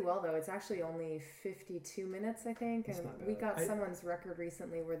flows pretty well, though. It's actually only 52 minutes, I think. And not we bad. got someone's record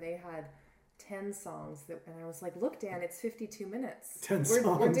recently where they had 10 songs, and I was like, look, Dan, it's 52 minutes. 10 We're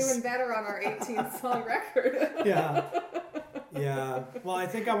songs. doing better on our 18-song record. Yeah. Yeah. Well, I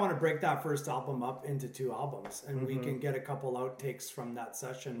think I want to break that first album up into 2 albums, and we can get a couple outtakes from that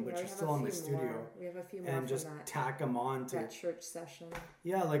session, which Yeah, we is have still a in the few studio, more. We have a few more and from just tack them on to. that church session.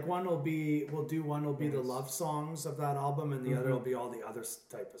 Yeah, like one will be the love songs of that album, and the other will be all the other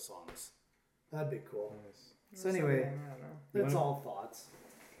type of songs. That'd be cool. So anyway, I don't know. that's all thoughts.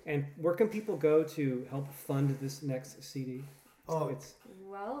 And where can people go to help fund this next CD? Oh, It's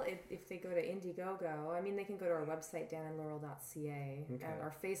Well, if they go to Indiegogo, I mean, they can go to our website, danandlaurel.ca, Okay. and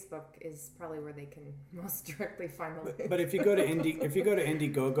our Facebook is probably where they can most directly find the link. but if you go to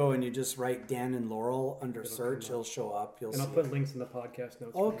Indiegogo and you just write Dan and Laurel under search, it'll show up. You'll and see. I'll put links in the podcast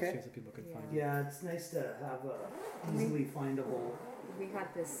notes for Okay. you so people can find it. Yeah, it's nice to have a easily findable We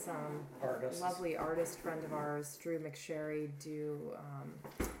had this artist. lovely artist friend of ours, Drew McSherry, do.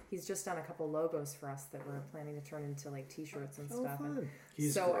 He's just done a couple logos for us that we're planning to turn into like T-shirts and stuff. And fun.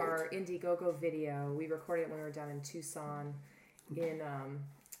 He's so great. our Indiegogo video, we recorded it when we were down in Tucson, in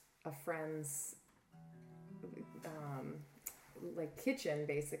a friend's like kitchen,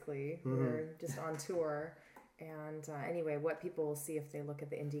 basically. We were just on tour, and anyway, what people will see if they look at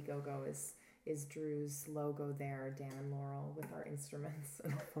the Indiegogo is Drew's logo there, Dan and Laurel, with our instruments.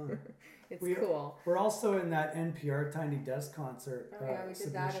 Fun. It's cool. We're also in that NPR Tiny Desk concert. Oh yeah, we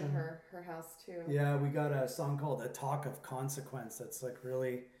did that in her house too. Yeah, we got a song called "A Talk of Consequence." That's like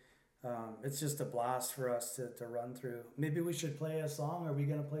really, it's just a blast for us to run through. Maybe we should play a song. Are we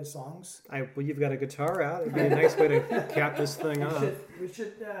gonna play songs? Well, you've got a guitar out. It'd be a nice way to cap this thing off. We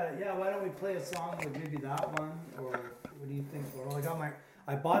should. Yeah. Why don't we play a song with maybe that one, or what do you think? Well,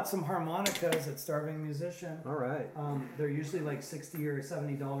 I bought some harmonicas at Starving Musician. All right. They're usually like $60 or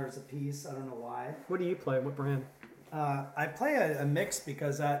 $70 a piece. I don't know why. What do you play? What brand? I play a mix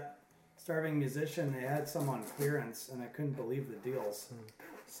because at Starving Musician they had some on clearance and I couldn't believe the deals.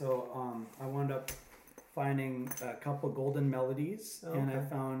 So I wound up finding a couple golden melodies, and I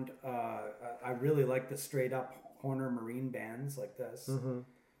found I really like the straight up Horner Marine bands like this,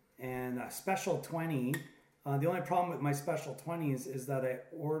 and a Special 20. The only problem with my Special 20s is that I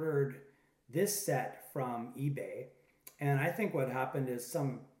ordered this set from eBay, and I think what happened is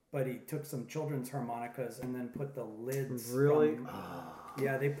somebody took some children's harmonicas and then put the lids. Really?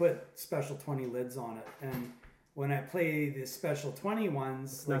 Yeah, they put Special 20 lids on it, and when I play the Special 20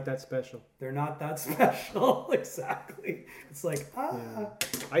 ones, it's not that special. They're not that special. Exactly. It's like Yeah.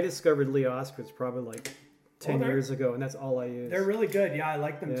 I discovered Lee Oscars probably like 10 years ago, and that's all I use. They're really good. Yeah, I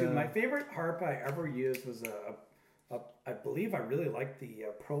like them too. My favorite harp I ever used was I believe I really liked the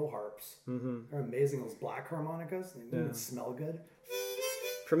Pro harps. They're amazing. Those black harmonicas. They would smell good.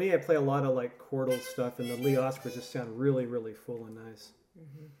 For me, I play a lot of like chordal stuff, and the Lee Oscars just sound really, really full and nice.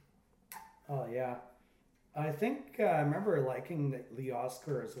 Oh yeah, I think I remember liking the Lee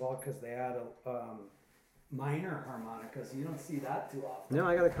Oscar as well because they had minor harmonicas. You don't see that too often. No,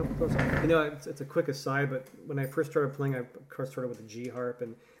 I got a couple of those. You know, it's a quick aside, but when I first started playing, I of course started with the G harp,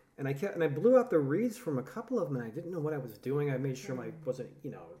 and I blew out the reeds from a couple of them, and I didn't know what I was doing. I made sure my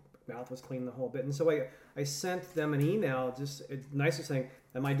mouth was clean the whole bit, and so I sent them an email, just nicely saying,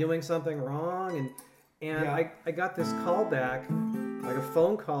 "Am I doing something wrong?" And I got this call back, like a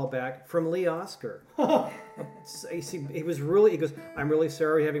phone call back from Lee Oscar. He goes, "I'm really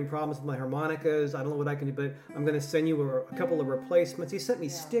sorry having problems with my harmonicas. I don't know what I can do, but I'm going to send you a couple of replacements." He sent me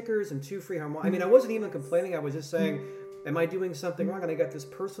stickers and 2 free harmonicas. I mean, I wasn't even complaining. I was just saying, am I doing something wrong? And I got this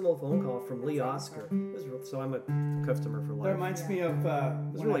personal phone call from Lee Oscar. So I'm a customer for life. That reminds me of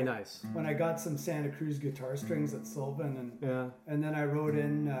it was really nice when I got some Santa Cruz guitar strings at Sylvan, and then I wrote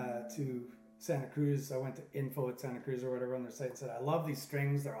in to Santa Cruz. I went to info at Santa Cruz or whatever on their site and said, "I love these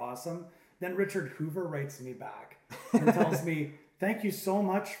strings, they're awesome." Then Richard Hoover writes me back and tells me, "Thank you so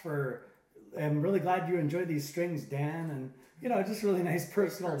much I'm really glad you enjoyed these strings, Dan." And just really nice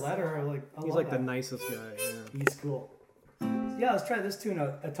personal letter. He's like the nicest guy. Yeah. He's cool. Yeah, let's try this tune,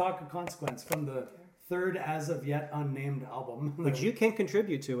 A Talk of Consequence, from the third as of yet unnamed album. Which you can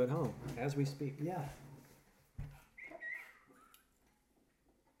contribute to at home as we speak. Yeah.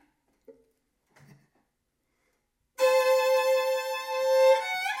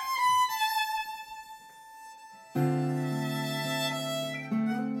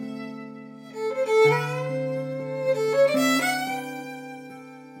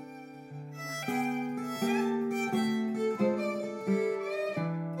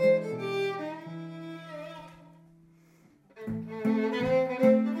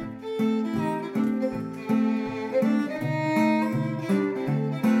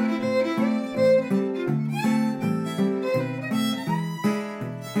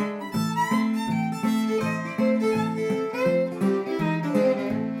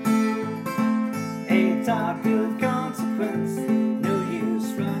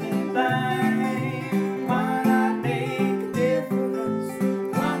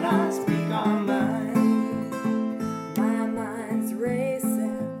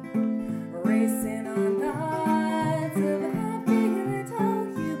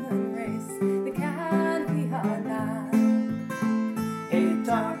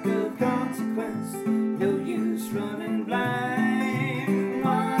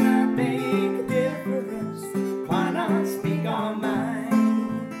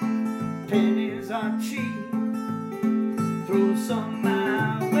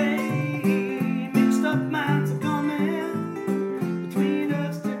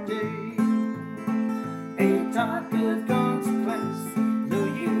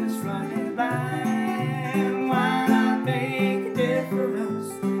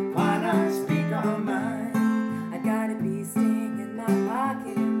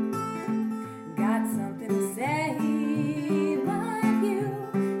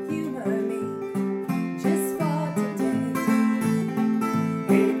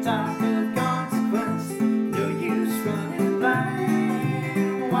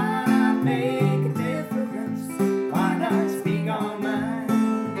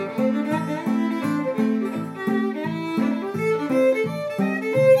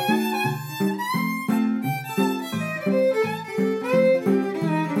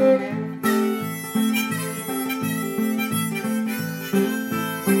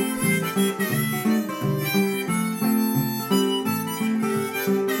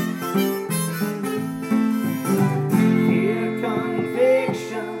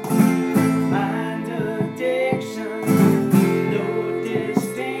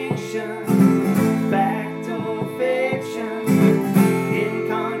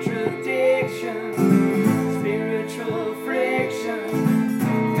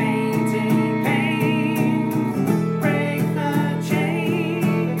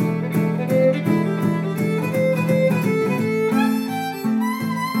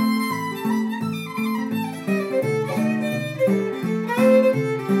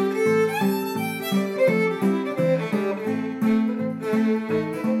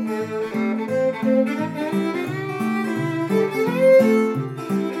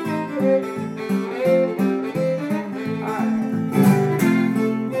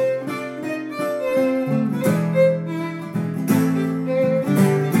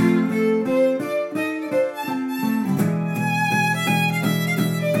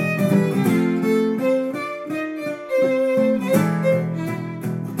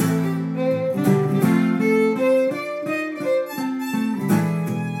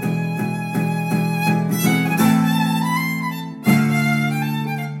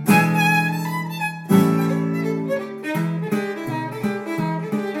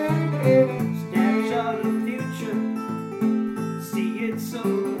 Snapshot of the future, see it so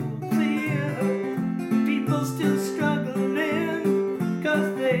clear. People still struggling,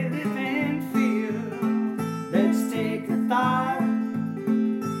 'cause they live in fear. Let's take a thought,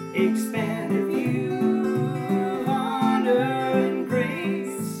 expand a view, honor and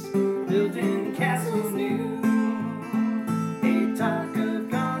grace, building castles new. A talk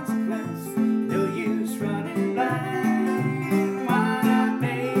of consequence, no use running blind. Why not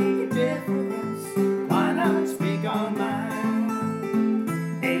make a difference? Why not speak our mind?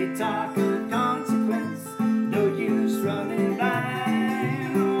 A talk of consequence, no use running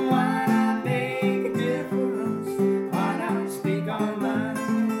blind. Why not make a difference? Why not speak our mind?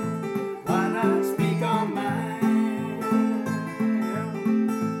 Why not speak our mind?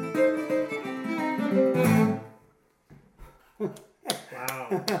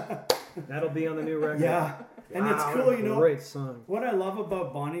 Wow. That'll be on the new record. Yeah. And it's Wow, cool, what a you know. Great song. What I love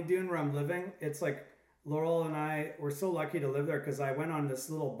about Bonnie Doon, where I'm living, it's like Laurel and I were so lucky to live there because I went on this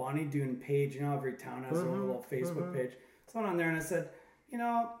little Bonnie Doon page. You know, every town has a little Facebook page. So I went on there and I said, you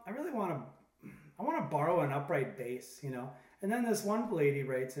know, I really want to borrow an upright bass, you know. And then this one lady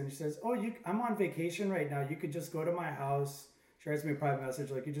writes and she says, oh, I'm on vacation right now. You could just go to my house. She writes me a private message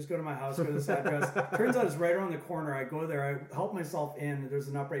like, you just go to my house, go to this address. Turns out it's right around the corner. I go there, I help myself in. There's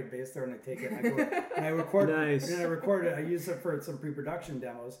an upright bass there, and I take it. And I go and I record. Nice. And I record it. I use it for some pre-production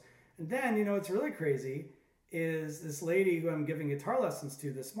demos. And then, you know, what's really crazy is this lady who I'm giving guitar lessons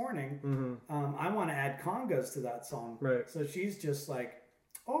to this morning. I want to add congas to that song. Right. So she's just like,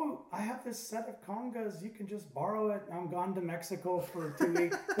 oh, I have this set of congas. You can just borrow it. I'm gone to Mexico for 2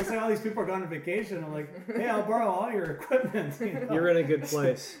 weeks. It's like all these people are gone on vacation. I'm like, hey, I'll borrow all your equipment. You know? You're in a good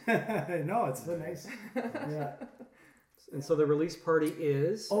place. No, it's so nice. Yeah. And so the release party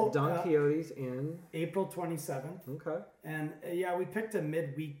is Don Quixote's in April 27th. Okay. And yeah, we picked a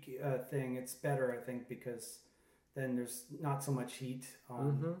midweek thing. It's better, I think, because then there's not so much heat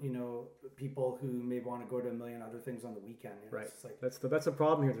on you know, people who may want to go to a million other things on the weekend. You know, Right. it's like, That's a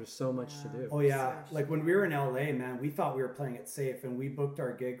problem here. There's so much to do. oh yeah, like when we were in LA, man, we thought we were playing it safe, and we booked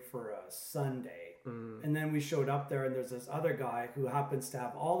our gig for a Sunday. And then we showed up there, and there's this other guy who happens to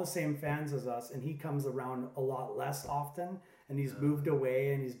have all the same fans as us, and he comes around a lot less often, and he's moved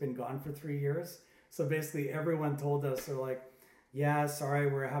away, and he's been gone for 3 years. So basically, everyone told us, they're like, yeah,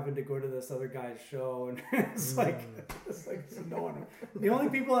 sorry, we're having to go to this other guy's show. And it's like no one. The only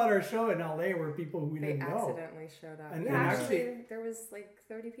people at our show in LA were people who we didn't know. They accidentally showed up. And yeah, actually, there was like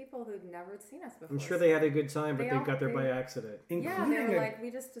 30 people who'd never seen us before. I'm sure they had a good time, but they got there by accident. Yeah, they were like, we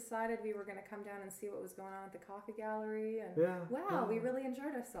just decided we were going to come down and see what was going on at the coffee gallery, and wow, we really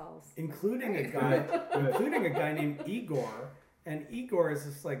enjoyed ourselves. Including a guy named Igor. And Igor is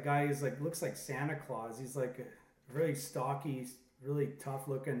this like guy who's like looks like Santa Claus. He's like a really stocky, really tough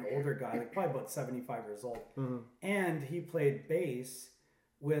looking older guy, like probably about 75 years old. And he played bass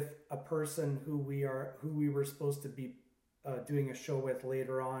with a person who we were supposed to be doing a show with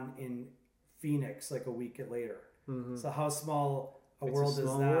later on in Phoenix, like a week later. So how small a world is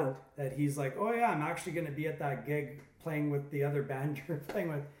that? That he's like, oh yeah, I'm actually going to be at that gig playing with the other band you're playing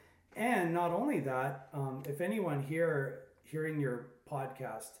with. And not only that, if anyone here hearing your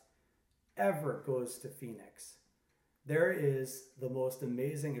podcast ever goes to Phoenix, there is the most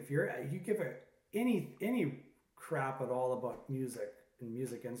amazing, if you give it any crap at all about music and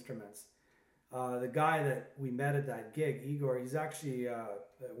music instruments, the guy that we met at that gig, Igor, he's actually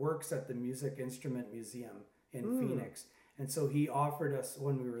works at the Music Instrument Museum in Phoenix. And so he offered us,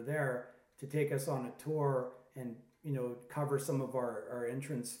 when we were there, to take us on a tour and, you know, cover some of our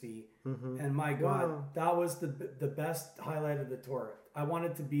entrance fee. And my God, that was the best highlight of the tour. I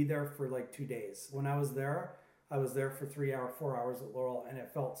wanted to be there for like 2 days. When I was there for 4 hours with Laurel, and it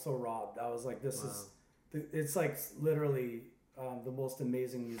felt so robbed. I was like, it's like literally the most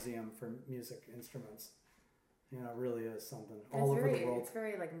amazing museum for music instruments. You know, it really is something all over the world. It's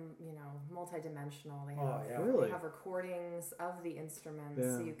very like, you know, multidimensional. They have recordings of the instruments,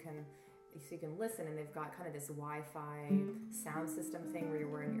 so you can listen, and they've got kind of this Wi-Fi sound system thing where you're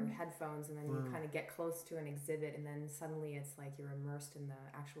wearing your headphones, and then you kind of get close to an exhibit, and then suddenly it's like you're immersed in the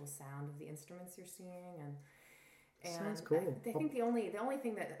actual sound of the instruments you're seeing. And sounds cool. I think the only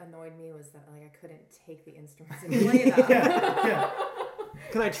thing that annoyed me was that like I couldn't take the instruments and play them.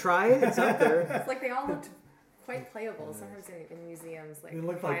 Can I try it? It's out there. It's like they all looked quite playable. Sometimes in museums, like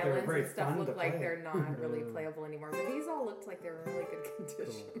violins like and stuff look like they're not really playable anymore. But these all looked like they were in really good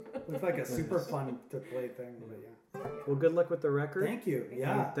condition. Looked like a super fun to play thing. But Well, good luck with the record. Thank you.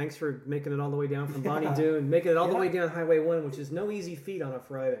 Yeah. And thanks for making it all the way down from Bonnie Doon, making it all the way down Highway 1, which is no easy feat on a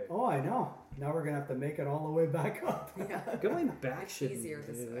Friday. Oh, I know. now we're gonna have to make it all the way back up. Yeah. Going back It's should easier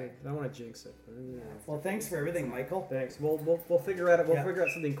this way. I don't want to jinx it. Well, thanks for everything, Michael. Thanks. We'll figure out Yeah. figure out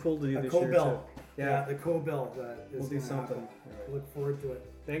something cool to do A this year co-bill. too. Yeah. The co-bill that is We'll do gonna something. happen. All right. Look forward to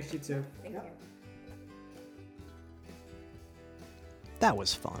it. Thanks, you too. Thank Yeah. you. That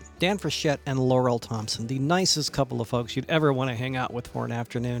was fun. Dan Frechette and Laurel Thompson, the nicest couple of folks you'd ever want to hang out with for an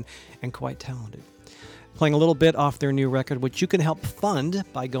afternoon, and quite talented. Playing a little bit off their new record, which you can help fund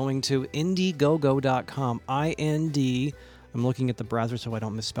by going to indiegogo.com. I'm looking at the browser so I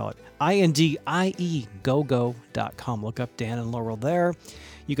don't misspell it. INDIEGoGo.com. Look up Dan and Laurel there.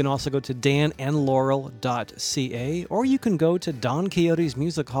 You can also go to danandlaurel.ca, or you can go to Don Quixote's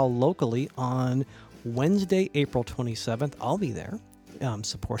Music Hall locally on Wednesday, April 27th. I'll be there.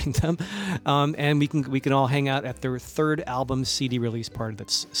 Supporting them, and we can all hang out at their third album CD release party.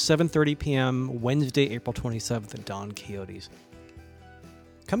 That's 7:30 p.m. Wednesday, April 27th at Don Quixote's.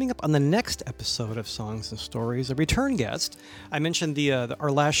 Coming up on the next episode of Songs and Stories, a return guest. I mentioned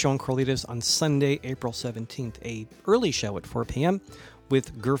our last show in Corlitas on Sunday, April 17th, a early show at 4 p.m.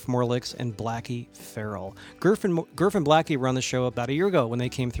 with Gurf Morlix and Blackie Farrell. Gurf and Blackie were on the show about a year ago when they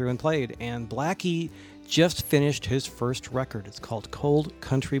came through and played, and Blackie just finished his first record. It's called Cold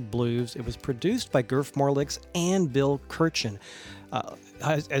Country Blues. It was produced by Gurf Morlix and Bill Kirchen.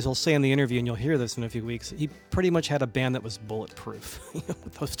 As I'll say in the interview, and you'll hear this in a few weeks, he pretty much had a band that was bulletproof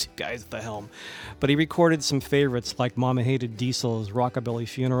with those two guys at the helm. But he recorded some favorites like Mama Hated Diesel's Rockabilly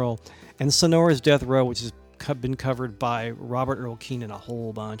Funeral and Sonora's Death Row, which has been covered by Robert Earl Keen and a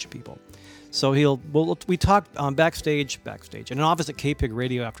whole bunch of people. So we talked backstage in an office at K-Pig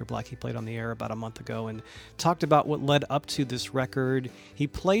Radio after Blackie played on the air about a month ago, and talked about what led up to this record. He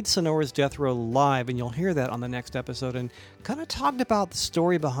played Sonora's Death Row live, and you'll hear that on the next episode, and kind of talked about the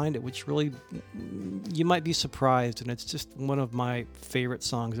story behind it, which really, you might be surprised, and it's just one of my favorite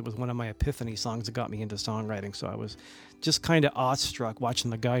songs. It was one of my epiphany songs that got me into songwriting, so I was just kind of awestruck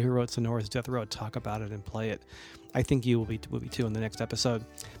watching the guy who wrote Sonora's Death Row talk about it and play it. I think you will be too in the next episode.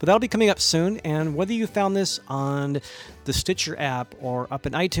 But that'll be coming up soon, and whether you found this on the Stitcher app or up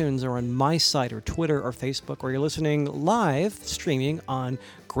in iTunes or on my site or Twitter or Facebook, or you're listening live streaming on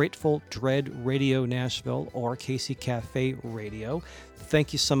Grateful Dread Radio Nashville or Casey Cafe Radio,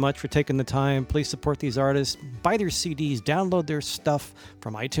 thank you so much for taking the time. Please support these artists, buy their CDs, download their stuff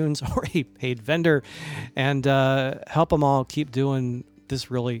from iTunes or a paid vendor, and help them all keep doing this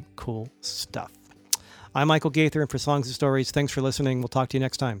really cool stuff. I'm Michael Gaither, and for Songs and Stories, thanks for listening. We'll talk to you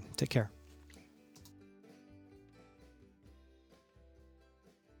next time. Take care.